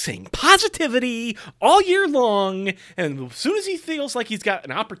in, saying positivity all year long, and as soon as he feels like he's got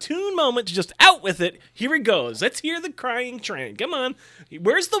an opportune moment to just out with it, here he goes. Let's hear the crying train. Come on.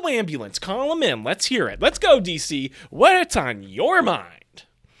 Where's the ambulance? Call him in. Let's hear it. Let's go, DC. What's on your mind?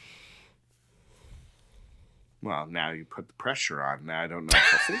 Well, now you put the pressure on. Now I don't know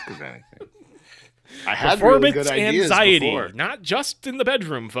if I'll think of anything. I had Performance really good ideas anxiety, before. not just in the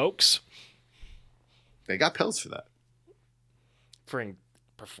bedroom, folks. They got pills for that. For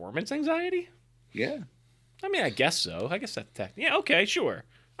performance anxiety? Yeah. I mean, I guess so. I guess that's yeah. Okay, sure.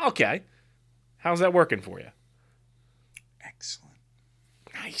 Okay, how's that working for you? Excellent.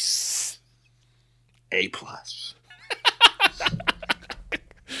 Nice. A+.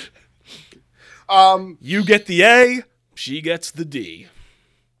 You get the A, she gets the D.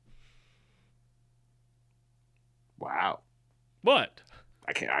 Wow. What?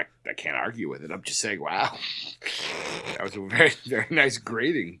 I can't argue with it. I'm just saying, wow. That was a very, very nice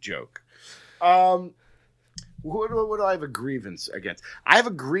grading joke. What do I have a grievance against? I have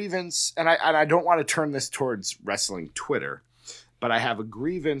a grievance, and I don't want to turn this towards wrestling Twitter, but I have a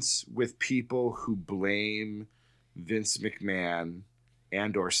grievance with people who blame Vince McMahon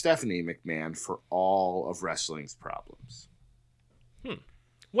and or Stephanie McMahon for all of wrestling's problems.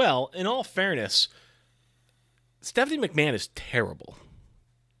 Well, in all fairness, Stephanie McMahon is terrible.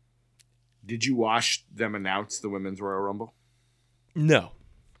 Did you watch them announce the Women's Royal Rumble? No.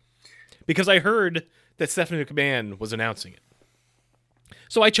 Because I heard that Stephanie McMahon was announcing it.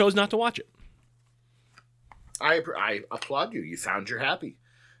 So I chose not to watch it. I applaud you. You found your happy.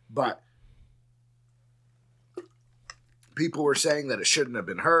 But people were saying that it shouldn't have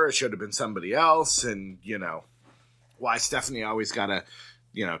been her. It should have been somebody else. And, why Stephanie always got to,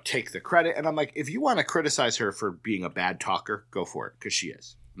 take the credit. And I'm like, if you want to criticize her for being a bad talker, go for it. Because she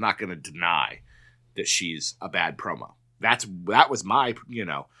is. I'm not going to deny that she's a bad promo. That was my,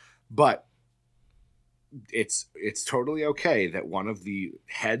 but it's totally okay that one of the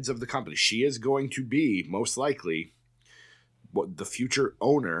heads of the company, she is going to be most likely the future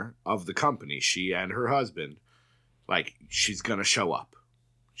owner of the company, she and her husband, like she's going to show up.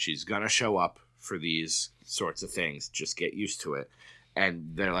 She's going to show up for these sorts of things. Just get used to it.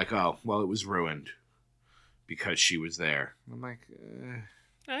 And they're like, oh, well, it was ruined because she was there. I'm like,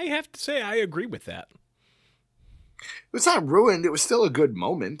 I have to say I agree with that. It's not ruined. It was still a good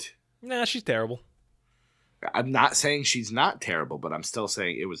moment. Nah, she's terrible. I'm not saying she's not terrible, but I'm still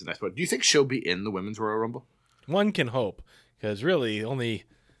saying it was a nice moment. Do you think she'll be in the Women's Royal Rumble? One can hope, because really,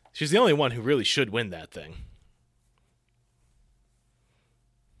 she's the only one who really should win that thing.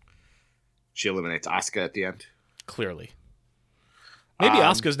 She eliminates Asuka at the end? Clearly. Maybe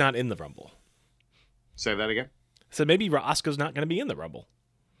Asuka's not in the Rumble. Say that again? I said maybe Asuka's not going to be in the Rumble.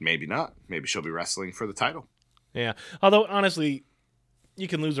 Maybe not. Maybe she'll be wrestling for the title. Yeah. Although, honestly, you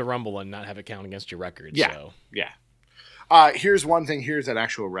can lose a Rumble and not have it count against your record. Yeah. So. Yeah. Here's one thing. Here's an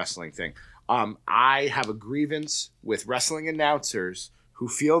actual wrestling thing. I have a grievance with wrestling announcers who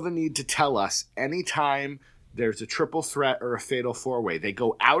feel the need to tell us anytime there's a triple threat or a fatal four-way, they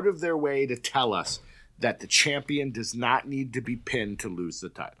go out of their way to tell us that the champion does not need to be pinned to lose the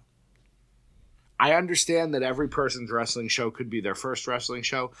title. I understand that every person's wrestling show could be their first wrestling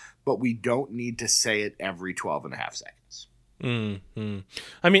show, but we don't need to say it every 12 and a half seconds. Mm-hmm.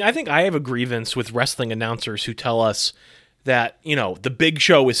 I mean, I think I have a grievance with wrestling announcers who tell us that, the big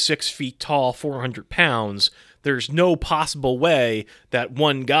show is 6 feet tall, 400 pounds. There's no possible way that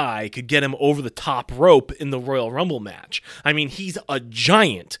one guy could get him over the top rope in the Royal Rumble match. I mean, he's a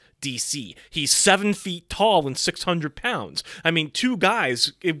giant DC. He's 7 feet tall and 600 pounds. I mean, two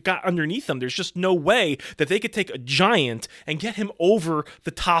guys got underneath him. There's just no way that they could take a giant and get him over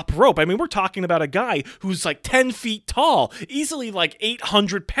the top rope. I mean, we're talking about a guy who's like 10 feet tall, easily like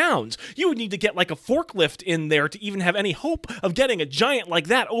 800 pounds. You would need to get like a forklift in there to even have any hope of getting a giant like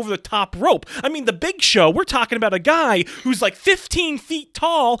that over the top rope. I mean, the Big Show, we're talking about a guy who's like 15 feet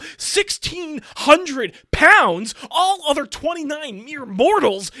tall, 1,600 pounds. All other 29 mere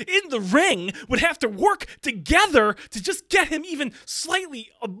mortals in the ring would have to work together to just get him even slightly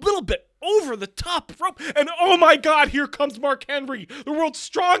a little bit over the top rope. And oh my God, here comes Mark Henry, the world's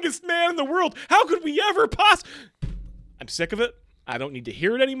strongest man in the world. How could we ever I'm sick of it. I don't need to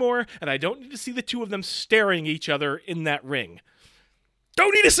hear it anymore, and I don't need to see the two of them staring at each other in that ring.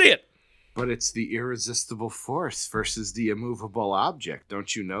 Don't need to see it. But it's the irresistible force versus the immovable object.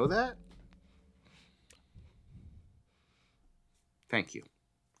 Don't you know that? Thank you.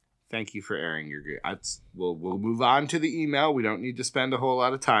 Thank you for airing your... We'll move on to the email. We don't need to spend a whole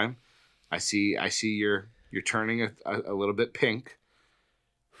lot of time. I see you're turning a little bit pink.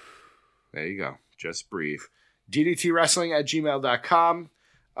 There you go. Just breathe. DDTWrestling@gmail.com.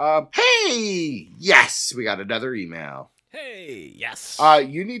 Hey! Yes! We got another email. Hey, yes.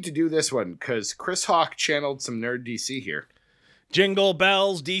 You need to do this one, because Chris Hawk channeled some Nerd DC here. Jingle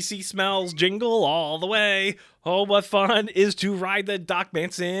bells, DC smells, jingle all the way. Oh, what fun is to ride the Doc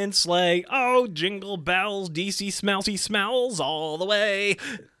Manson sleigh. Oh, jingle bells, DC smells, he smells all the way.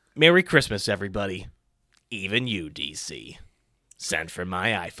 Merry Christmas, everybody. Even you, DC. Sent from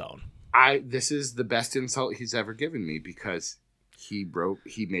my iPhone. This is the best insult he's ever given me, because he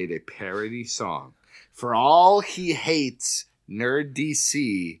made a parody song. For all he hates Nerd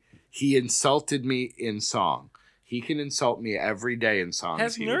DC, he insulted me in song. He can insult me every day in songs.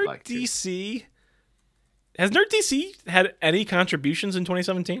 Has Nerd DC had any contributions in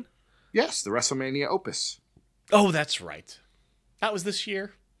 2017? Yes, the WrestleMania Opus. Oh, that's right. That was this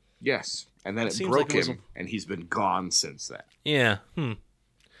year? Yes. And then it broke him, and he's been gone since then. Yeah. All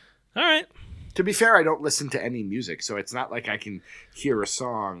right. To be fair, I don't listen to any music, so it's not like I can hear a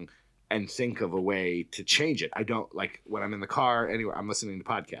song and think of a way to change it. I don't, like, when I'm in the car, anywhere, I'm listening to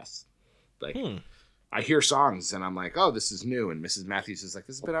podcasts. Like, I hear songs, and I'm like, oh, this is new. And Mrs. Matthews is like,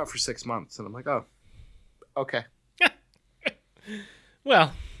 this has been out for 6 months. And I'm like, oh, okay.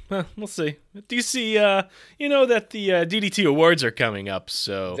 Well, we'll see. DC, you know that the DDT Awards are coming up,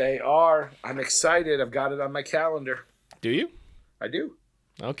 so... They are. I'm excited. I've got it on my calendar. Do you? I do.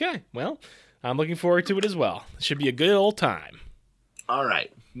 Okay. Well, I'm looking forward to it as well. It should be a good old time. All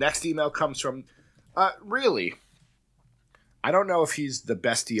right. Next email comes from... really... I don't know if he's the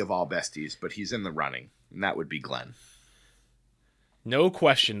bestie of all besties, but he's in the running, and that would be Glenn. No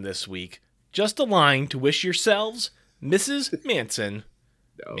question this week. Just a line to wish yourselves, Mrs. Manson.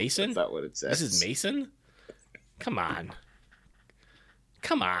 No, Mason? That's not what it says. Mrs. Mason? Come on.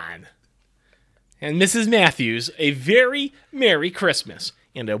 And Mrs. Matthews, a very Merry Christmas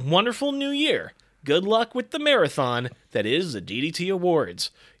and a wonderful New Year. Good luck with the marathon that is the DDT Awards.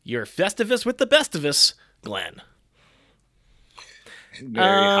 Your Festivus with the best of us, Glenn.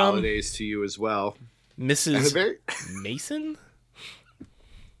 Merry holidays to you as well. Mrs. Mason?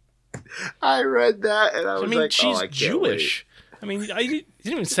 I read that and I was like, she's I can't Jewish. Wait. I mean, I didn't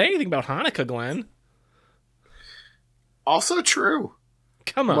even say anything about Hanukkah, Glenn. Also true.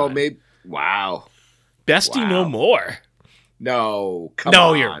 Come on. Well, maybe. Wow. Bestie no more. No, come on.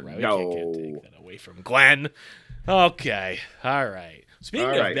 No, you're right. No. We can't take that away from Glenn. Okay. All right. Speaking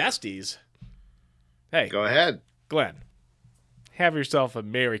of besties. Hey. Go ahead. Glenn. Have yourself a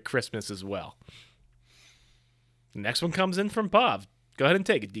Merry Christmas as well. The next one comes in from Bob. Go ahead and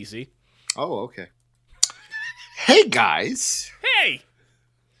take it, DC. Oh, okay. Hey, guys. Hey!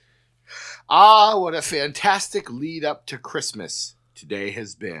 What a fantastic lead up to Christmas today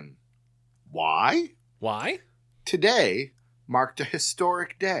has been. Why? Why? Today marked a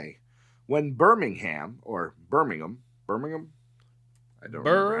historic day when Birmingham? I don't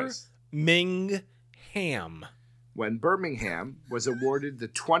remember. Birmingham. When Birmingham was awarded the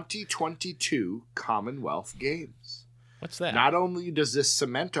 2022 Commonwealth Games. What's that? Not only does this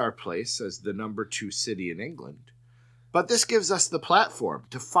cement our place as the number 2 city in England, but this gives us the platform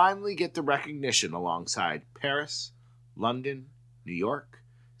to finally get the recognition alongside Paris, London, New York,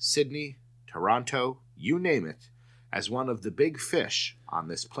 Sydney, Toronto, you name it, as one of the big fish on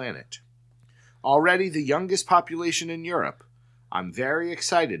this planet. Already the youngest population in Europe, I'm very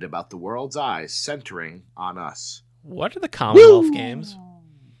excited about the world's eyes centering on us. What are the Commonwealth Games?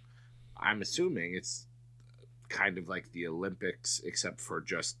 I'm assuming it's kind of like the Olympics, except for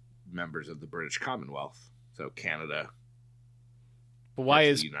just members of the British Commonwealth. So Canada, But parts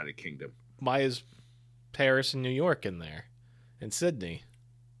of the United Kingdom. why is Paris and New York in there? And Sydney?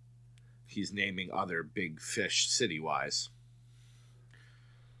 He's naming other big fish city-wise.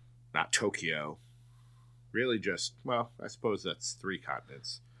 Not Tokyo. Really just, well, I suppose that's 3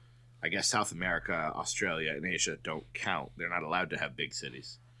 continents. I guess South America, Australia, and Asia don't count. They're not allowed to have big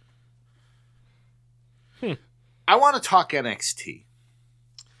cities. I want to talk NXT.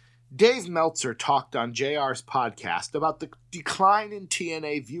 Dave Meltzer talked on JR's podcast about the decline in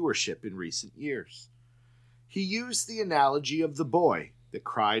TNA viewership in recent years. He used the analogy of the boy that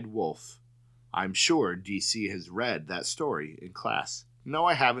cried wolf. I'm sure DC has read that story in class. No,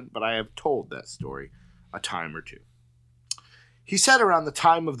 I haven't, but I have told that story a time or two. He said around the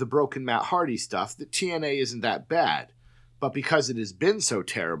time of the broken Matt Hardy stuff that TNA isn't that bad, but because it has been so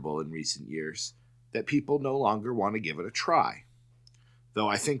terrible in recent years, that people no longer want to give it a try. Though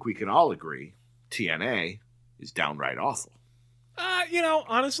I think we can all agree, TNA is downright awful.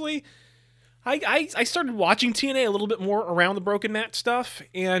 Honestly, I started watching TNA a little bit more around the Broken Matt stuff,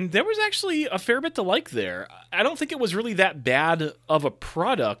 and there was actually a fair bit to like there. I don't think it was really that bad of a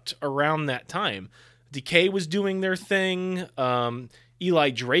product around that time. Decay was doing their thing. Eli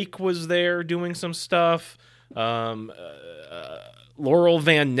Drake was there doing some stuff. Laurel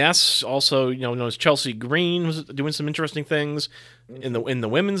Van Ness, also known as Chelsea Green, was doing some interesting things in the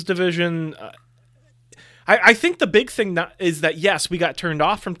women's division. I think the big thing is that yes, we got turned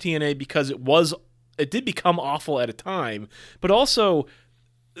off from TNA because it did become awful at a time, but also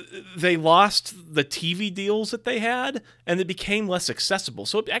they lost the TV deals that they had, and it became less accessible.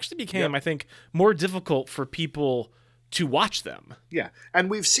 So it actually became, I think, more difficult for people to watch them. Yeah, and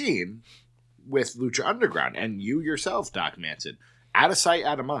we've seen with Lucha Underground, and you yourself, Doc Manson, out of sight,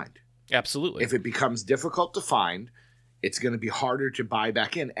 out of mind. Absolutely. If it becomes difficult to find, it's going to be harder to buy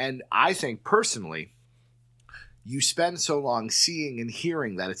back in. And I think, personally, you spend so long seeing and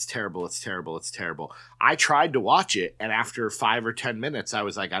hearing that it's terrible, it's terrible, it's terrible. I tried to watch it, and after 5 or 10 minutes, I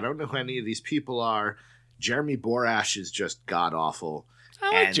was like, I don't know who any of these people are. Jeremy Borash is just god-awful.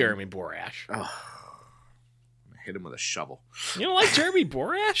 I like Jeremy Borash. I hit him with a shovel. You don't like Jeremy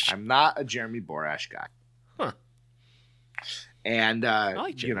Borash? I'm not a Jeremy Borash guy. Huh. And, I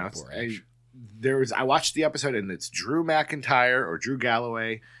like Jeremy Borash. I watched the episode, and it's Drew McIntyre or Drew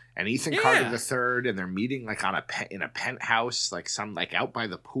Galloway and Ethan Carter III, and they're meeting like in a penthouse, like out by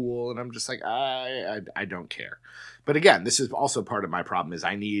the pool, and I'm just like, I don't care. But again, this is also part of my problem is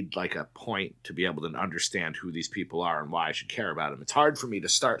I need like a point to be able to understand who these people are and why I should care about them. It's hard for me to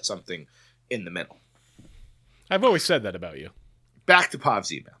start something in the middle. I've always said that about you. Back to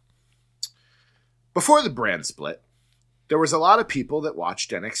Pav's email. Before the brand split, there was a lot of people that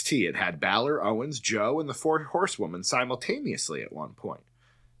watched NXT. It had Balor, Owens, Joe, and the 4 Horsewomen simultaneously at one point.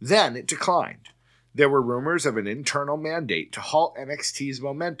 Then it declined. There were rumors of an internal mandate to halt NXT's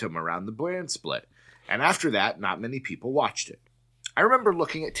momentum around the brand split, and after that, not many people watched it. I remember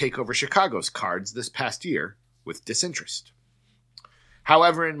looking at TakeOver Chicago's cards this past year with disinterest.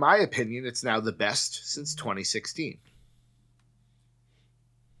 However, in my opinion, it's now the best since 2016.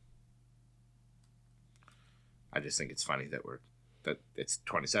 I just think it's funny that it's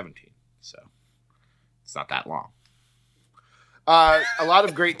 2017, so it's not that long. A lot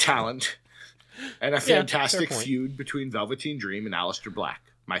of great talent and a fantastic feud between Velveteen Dream and Aleister Black.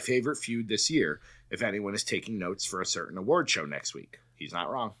 My favorite feud this year, if anyone is taking notes for a certain award show next week. He's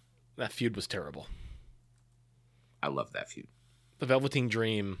not wrong. That feud was terrible. I love that feud. The Velveteen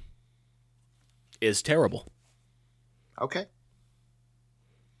Dream is terrible. Okay.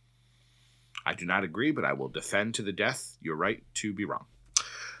 I do not agree, but I will defend to the death your right to be wrong.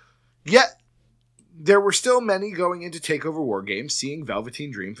 Yet, there were still many going into TakeOver War Games seeing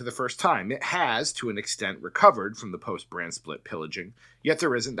Velveteen Dream for the first time. It has, to an extent, recovered from the post-brand split pillaging, yet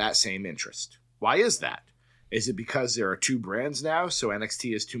there isn't that same interest. Why is that? Is it because there are 2 brands now, so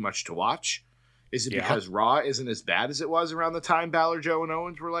NXT is too much to watch? Is it because Raw isn't as bad as it was around the time Balor, Joe, and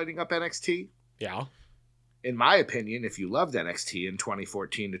Owens were lighting up NXT? Yeah. In my opinion, if you loved NXT in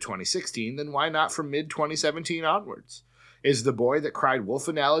 2014 to 2016, then why not from mid-2017 onwards? Is the boy that cried wolf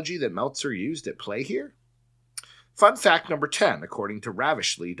analogy that Meltzer used at play here? Fun fact number 10, according to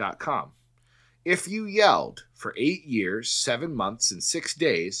Ravishly.com. If you yelled for 8 years, 7 months, and 6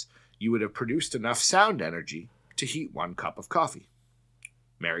 days, you would have produced enough sound energy to heat 1 cup of coffee.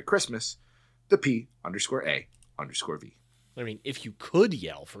 Merry Christmas, the P_A_V. I mean, if you could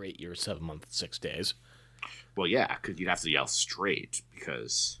yell for 8 years, 7 months, and 6 days. Well, yeah, because you'd have to yell straight,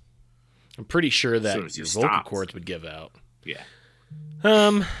 because I'm pretty sure that your vocal cords would give out. Yeah.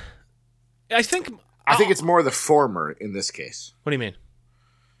 I think it's more the former in this case. What do you mean?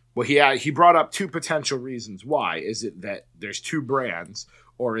 Well, he brought up two potential reasons why. Is it that there's two brands,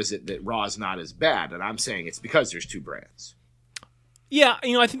 or is it that Raw's not as bad? And I'm saying it's because there's two brands. Yeah,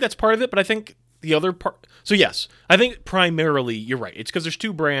 I think that's part of it, but I think the other part... So yes, I think primarily you're right. It's because there's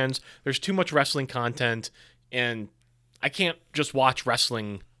two brands, there's too much wrestling content, and I can't just watch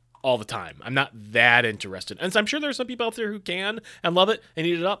wrestling all the time. I'm not that interested. And so I'm sure there's some people out there who can and love it and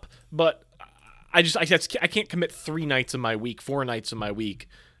eat it up, but I can't commit 3 nights of my week, 4 nights of my week,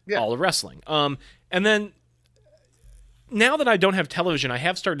 all to wrestling. And then now that I don't have television, I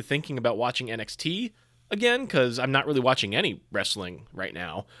have started thinking about watching NXT again, because I'm not really watching any wrestling right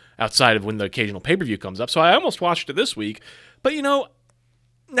now outside of when the occasional pay-per-view comes up. So I almost watched it this week. But, now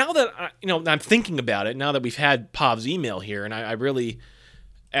that I'm thinking about it, now that we've had Pav's email here, and I really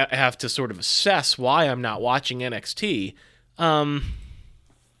have to sort of assess why I'm not watching NXT, I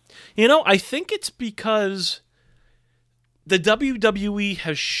think it's because the WWE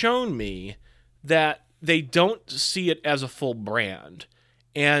has shown me that they don't see it as a full brand.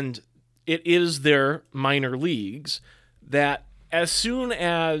 And it is their minor leagues that as soon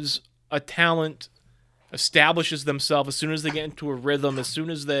as a talent establishes themselves, as soon as they get into a rhythm, as soon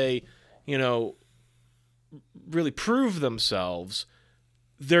as they, really prove themselves,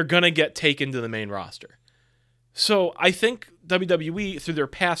 they're going to get taken to the main roster. So I think WWE, through their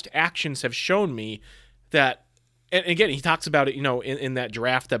past actions, have shown me that, and again, he talks about it, in that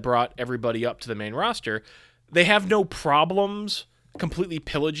draft that brought everybody up to the main roster, they have no problems completely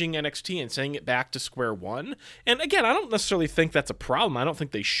pillaging NXT and sending it back to square one. And again, I don't necessarily think that's a problem. I don't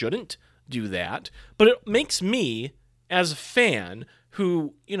think they shouldn't do that. But it makes me, as a fan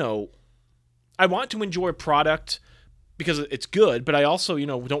who, I want to enjoy a product because it's good, but I also,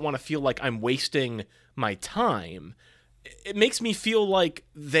 don't want to feel like I'm wasting my time. It makes me feel like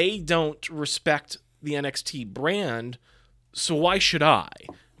they don't respect the NXT brand, so why should I?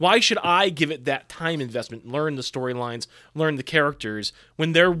 Why should I give it that time investment, learn the storylines, learn the characters,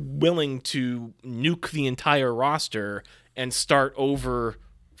 when they're willing to nuke the entire roster and start over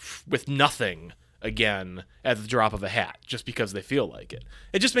with nothing again at the drop of a hat, just because they feel like it?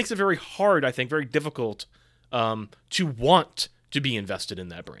 It just makes it very hard, I think, very difficult to want to be invested in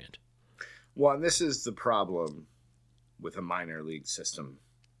that brand. Well, and this is the problem with a minor league system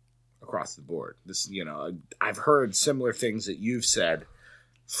across the board. This, I've heard similar things that you've said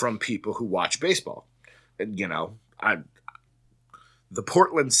from people who watch baseball. And, the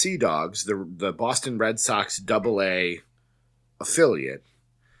Portland Sea Dogs, the Boston Red Sox AA affiliate,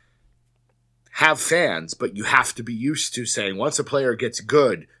 have fans, but you have to be used to saying once a player gets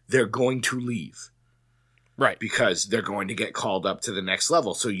good, they're going to leave. Right. Because they're going to get called up to the next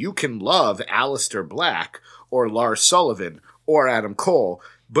level. So you can love Aleister Black or Lars Sullivan or Adam Cole,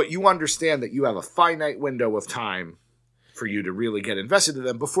 but you understand that you have a finite window of time for you to really get invested in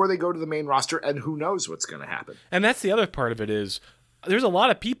them before they go to the main roster, and who knows what's going to happen. And that's the other part of it is there's a lot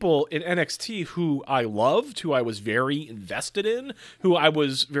of people in NXT who I loved, who I was very invested in, who I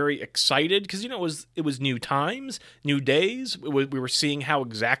was very excited because, it was new times, new days. We were seeing how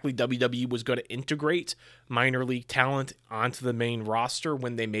exactly WWE was going to integrate minor league talent onto the main roster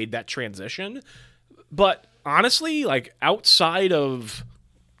when they made that transition. But honestly, like outside of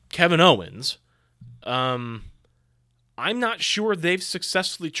Kevin Owens, I'm not sure they've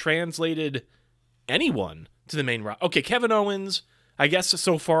successfully translated anyone to the main roster. Okay, Kevin Owens, I guess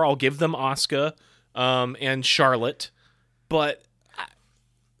so far I'll give them Asuka and Charlotte, but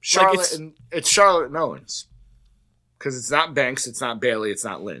Charlotte it's Charlotte and Owens, because it's not Banks, it's not Bayley, it's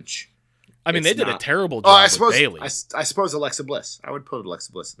not Lynch. I mean, they did a terrible job with Bayley. I suppose Alexa Bliss. I would put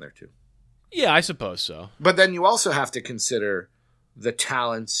Alexa Bliss in there too. Yeah, I suppose so. But then you also have to consider the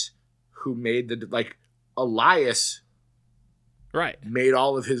talents who made Elias. Right. Made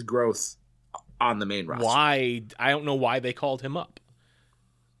all of his growth on the main roster. Why? I don't know why they called him up.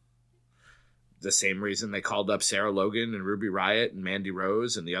 The same reason they called up Sarah Logan and Ruby Riott and Mandy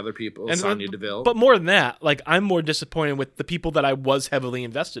Rose and the other people, and Sonya Deville. But more than that, I'm more disappointed with the people that I was heavily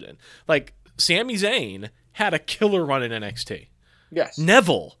invested in. Like, Sami Zayn had a killer run in NXT. Yes.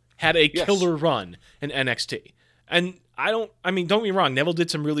 Neville had a killer run in NXT. And don't get me wrong, Neville did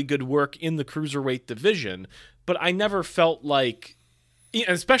some really good work in the Cruiserweight division, but I never felt like,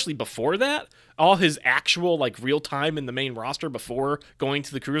 especially before that, all his actual, real time in the main roster before going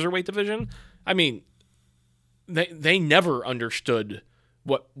to the Cruiserweight division, they never understood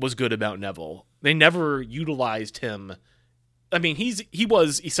what was good about Neville. They never utilized him. I mean, he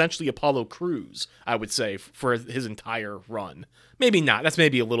was essentially Apollo Crews, I would say, for his entire run. Maybe not. That's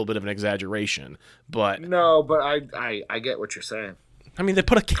maybe a little bit of an exaggeration, but no. But I get what you're saying. I mean, they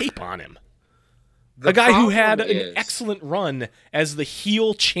put a cape on him. A guy who had problem an excellent run as the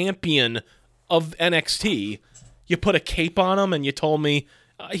heel champion of NXT. You put a cape on him and you told me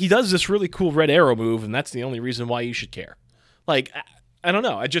he does this really cool Red Arrow move, and that's the only reason why you should care. Like, I don't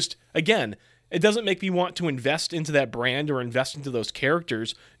know. I just, again, it doesn't make me want to invest into that brand or invest into those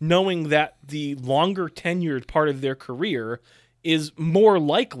characters, knowing that the longer tenured part of their career is more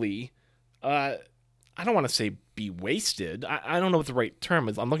likely, I don't want to say be wasted. I don't know what the right term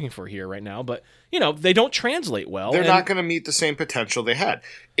is I'm looking for here right now, but, they don't translate well. They're not going to meet the same potential they had.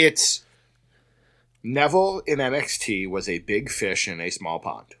 It's Neville in NXT was a big fish in a small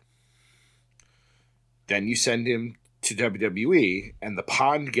pond. Then you send him to WWE, and the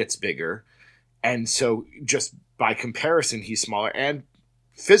pond gets bigger, and so just by comparison, he's smaller, and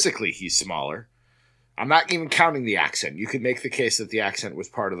physically he's smaller. I'm not even counting the accent. You could make the case that the accent was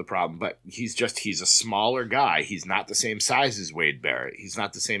part of the problem, but he's a smaller guy. He's not the same size as Wade Barrett. He's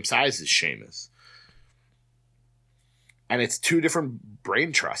not the same size as Sheamus. And it's two different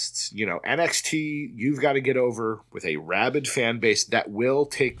brain trusts. NXT, you've got to get over with a rabid fan base that will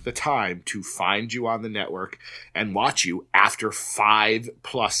take the time to find you on the network and watch you after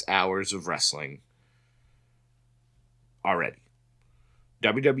 5+ hours of wrestling already.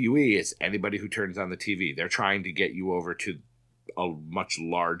 WWE is anybody who turns on the TV. They're trying to get you over to a much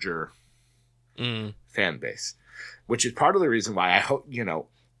larger fan base, which is part of the reason why I hope,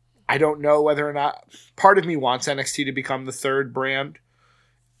 I don't know whether or not part of me wants NXT to become the third brand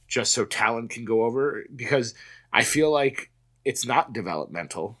just so talent can go over, because I feel like it's not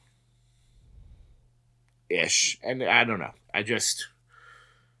developmental ish. And I don't know.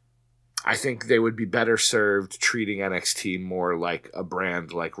 I think they would be better served treating NXT more like a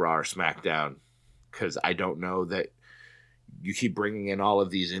brand like Raw or SmackDown, because I don't know that you keep bringing in all of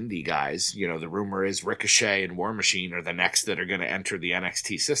these indie guys. The rumor is Ricochet and War Machine are the next that are going to enter the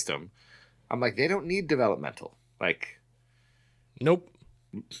NXT system. I'm like, they don't need developmental. Like, nope.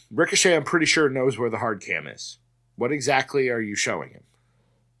 Ricochet, I'm pretty sure, knows where the hard cam is. What exactly are you showing him?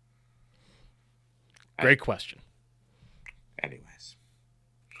 Great question. Anyways,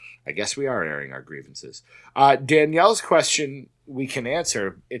 I guess we are airing our grievances. Danielle's question we can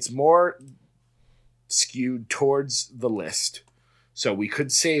answer. It's more skewed towards the list, so we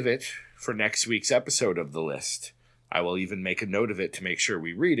could save it for next week's episode of the list. I will even make a note of it to make sure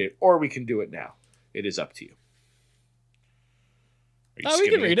we read it, or we can do it now. It is up to you. We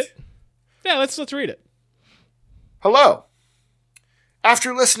can read it. Yeah, let's read it. Hello.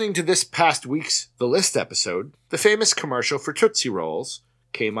 After listening to this past week's The List episode, the famous commercial for Tootsie Rolls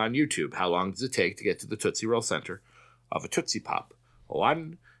came on YouTube. How long does it take to get to the Tootsie Roll center of a Tootsie Pop?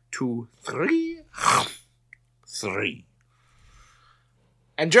 1, 2, 3. 3.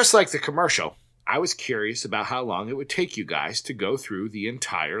 And just like the commercial, I was curious about how long it would take you guys to go through the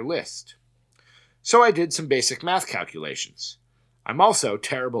entire list. So I did some basic math calculations. I'm also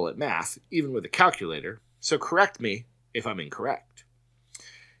terrible at math, even with a calculator, so correct me if I'm incorrect.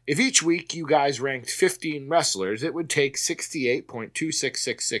 If each week you guys ranked 15 wrestlers, it would take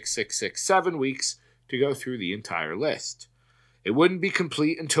 68.2666667 weeks to go through the entire list. It wouldn't be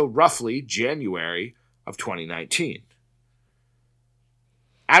complete until roughly January of 2019.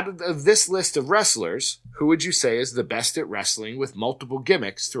 Out of this list of wrestlers, who would you say is the best at wrestling with multiple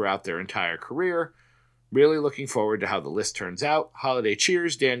gimmicks throughout their entire career? Really looking forward to how the list turns out. Holiday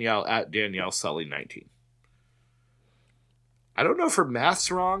cheers, Danielle at Danielle Sully 19. I don't know if her math's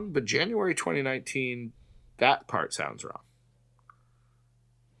wrong, but January 2019, that part sounds wrong.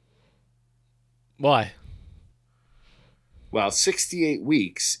 Why? Well, 68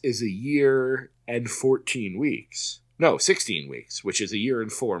 weeks is a year and 14 weeks. No, 16 weeks, which is a year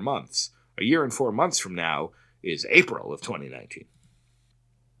and 4 months. A year and 4 months from now is April of 2019.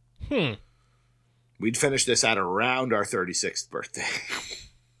 We'd finish this at around our 36th birthday.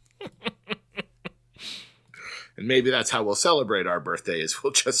 And maybe that's how we'll celebrate our birthday, is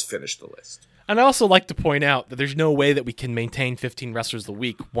we'll just finish the list. And I also like to point out that there's no way that we can maintain 15 wrestlers a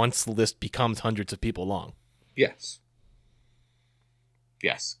week once the list becomes hundreds of people long. Yes.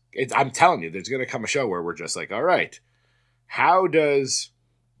 Yes. I'm telling you, there's going to come a show where we're just like, all right, how does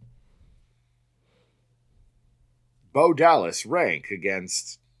Bo Dallas rank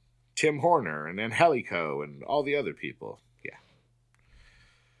against Tim Horner and Angelico and all the other people? Yeah.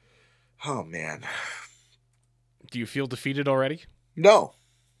 Oh, man. Do you feel defeated already? No,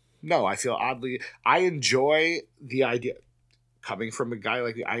 I feel oddly. I enjoy the idea, coming from a guy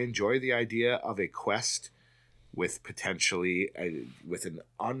like me, I enjoy the idea of a quest with potentially with an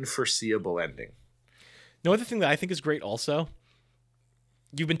unforeseeable ending. No other thing that I think is great also,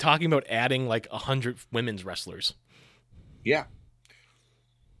 you've been talking about adding like 100 women's wrestlers. Yeah.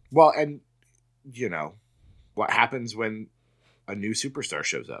 Well, and you know, what happens when a new superstar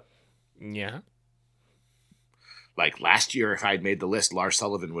shows up. Yeah. Like last year, if I had made the list, Lars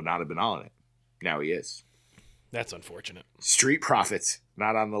Sullivan would not have been on it. Now he is. That's unfortunate. Street Profits,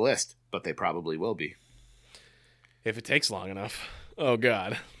 not on the list, but they probably will be. If it takes long enough. Oh,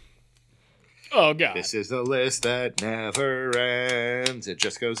 God. Oh, God. This is a list that never ends. It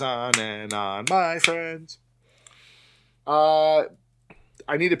just goes on and on, my friends. I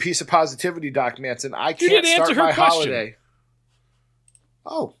need a piece of positivity, Doc Manson. I can't start my holiday.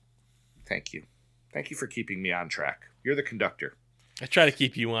 Oh, thank you. Thank you for keeping me on track. You're the conductor. I try to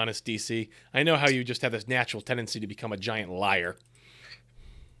keep you honest, DC. I know how you just have this natural tendency to become a giant liar.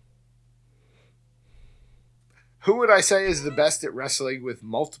 Who would I say is the best at wrestling with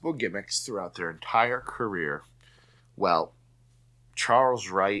multiple gimmicks throughout their entire career? Well, Charles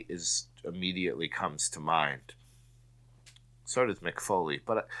Wright immediately comes to mind. So does Mick Foley.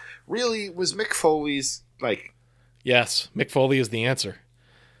 But really, was Mick Foley's, like... Yes, Mick Foley is the answer.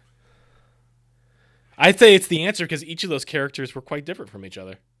 I'd say it's the answer because each of those characters were quite different from each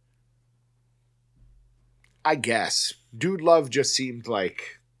other. I guess. Dude Love just seemed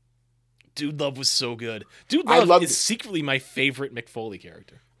like... Dude Love was so good. Dude Love is secretly my favorite Mick Foley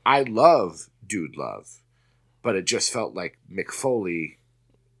character. I love Dude Love, but it just felt like Mick Foley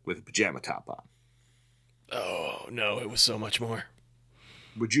with a pajama top on. Oh, no, it was so much more.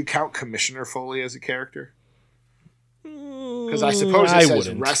 Would you count Commissioner Foley as a character? Because I suppose it says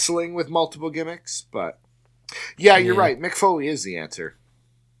wrestling with multiple gimmicks, but... Yeah, you're right. Mick Foley is the answer.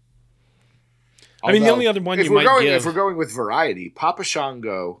 Although, the only other one you might give... If we're going with variety, Papa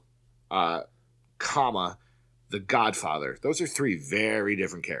Shango, comma, The Godfather. Those are three very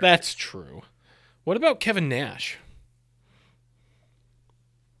different characters. That's true. What about Kevin Nash?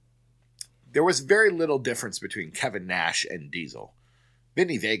 There was very little difference between Kevin Nash and Diesel.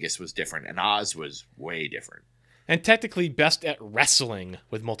 Vinny Vegas was different, and Oz was way different. And technically best at wrestling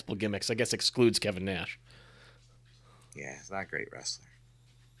with multiple gimmicks, I guess excludes Kevin Nash. Yeah, he's not a great wrestler.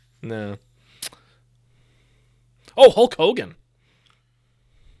 No. Oh, Hulk Hogan.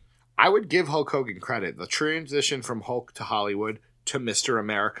 I would give Hulk Hogan credit. The transition from Hulk to Hollywood to Mr.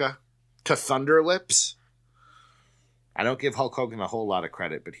 America to Thunder Lips. I don't give Hulk Hogan a whole lot of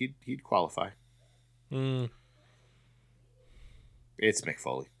credit, but he'd qualify. It's Mick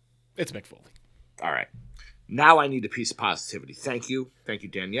Foley. It's Mick Foley. All right. Now I need a piece of positivity. Thank you. Thank you,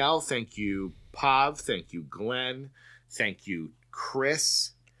 Danielle. Thank you, Pav. Thank you, Glenn. Thank you,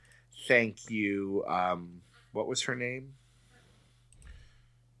 Chris. Thank you, what was her name?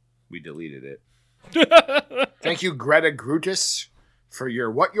 We deleted it. Thank you, Greta Grutus, for your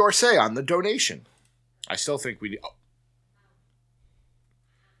what your say on the donation. I still think we... Oh.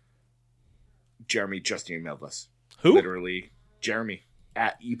 Jeremy just emailed us. Who? Literally, Jeremy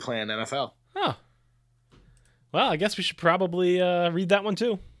at ePlan NFL. Oh. Well, I guess we should probably read that one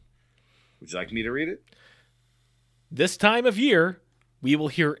too. Would you like me to read it? This time of year, we will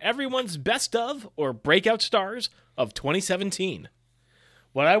hear everyone's best of or breakout stars of 2017.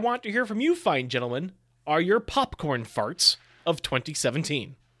 What I want to hear from you, fine gentlemen, are your popcorn farts of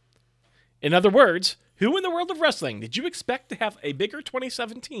 2017. In other words, who in the world of wrestling did you expect to have a bigger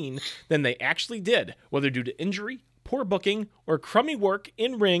 2017 than they actually did, whether due to injury, poor booking, or crummy work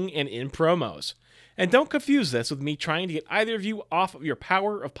in ring and in promos? And don't confuse this with me trying to get either of you off of your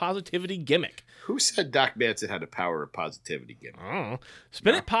power of positivity gimmick. Who said Doc Manson had a power of positivity gimmick? I don't know.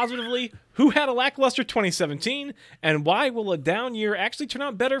 Spin it positively. Who had a lackluster 2017, and why will a down year actually turn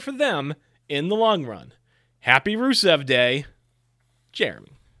out better for them in the long run? Happy Rusev Day,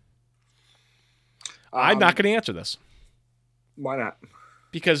 Jeremy. I'm not going to answer this. Why not?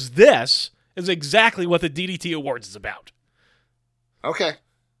 Because this is exactly what the DDT Awards is about. Okay.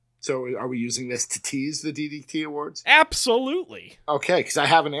 So are we using this to tease the DDT Awards? Absolutely. Okay, because I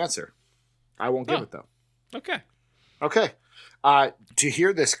have an answer. I won't give it, though. Okay. Okay. To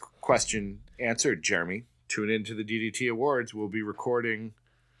hear this question answered, Jeremy, tune into the DDT Awards. We'll be recording...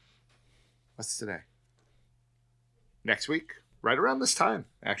 What's today? Next week? Right around this time,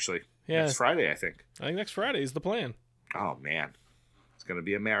 actually. Yeah. Next Friday, I think. I think next Friday is the plan. Oh, man. It's going to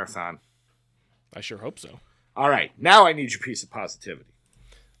be a marathon. I sure hope so. All right. Now I need your piece of positivity.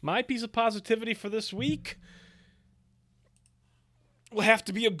 My piece of positivity for this week will have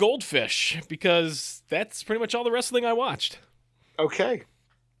to be a goldfish, because that's pretty much all the wrestling I watched. Okay.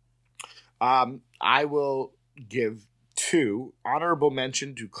 I will give two honorable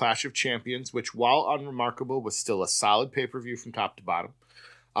mention to Clash of Champions, which, while unremarkable, was still a solid pay-per-view from top to bottom.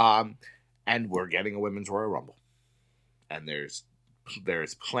 And we're getting a Women's Royal Rumble. And there's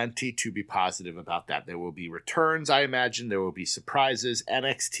there's plenty to be positive about that. There will be returns, I imagine. There will be surprises,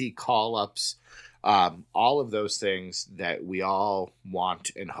 NXT call-ups, all of those things that we all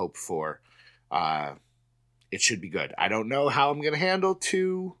want and hope for. It should be good. I don't know how I'm going to handle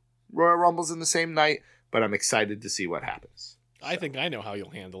 2 Royal Rumbles in the same night, but I'm excited to see what happens. I think I know how you'll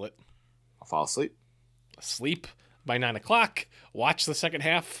handle it. I'll fall asleep. Sleep by 9 o'clock. Watch the second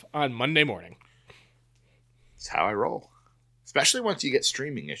half on Monday morning. That's how I roll. Especially once you get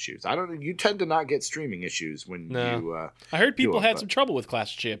streaming issues. You tend to not get streaming issues when you... I heard people had some trouble with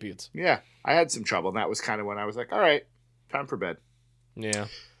Clash of Champions. Yeah, I had some trouble, and that was kind of when I was like, all right, time for bed. Yeah.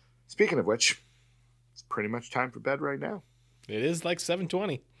 Speaking of which, it's pretty much time for bed right now. It is like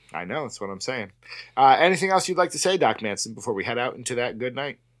 7:20. I know, that's what I'm saying. Anything else you'd like to say, Doc Manson, before we head out into that good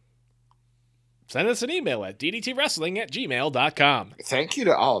night? Send us an email at ddtwrestling@gmail.com. Thank you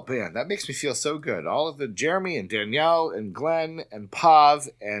to all. Man, that makes me feel so good. All of the Jeremy and Danielle and Glenn and Pav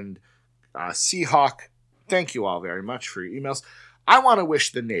and Seahawk, thank you all very much for your emails. I want to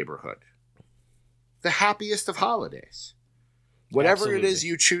wish the neighborhood the happiest of holidays. Whatever Absolutely. it is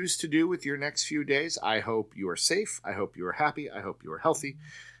you choose to do with your next few days, I hope you are safe. I hope you are happy. I hope you are healthy.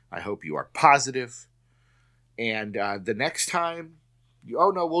 I hope you are positive. And the next time...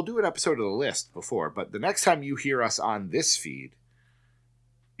 we'll do an episode of The List before, but the next time you hear us on this feed,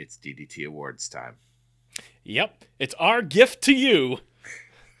 it's DDT Awards time. Yep, it's our gift to you.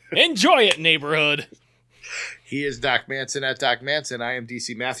 Enjoy it, neighborhood. He is Doc Manson at Doc Manson. I am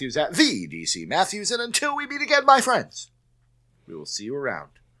DC Matthews at the DC Matthews. And until we meet again, my friends, we will see you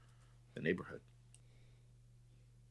around the neighborhood.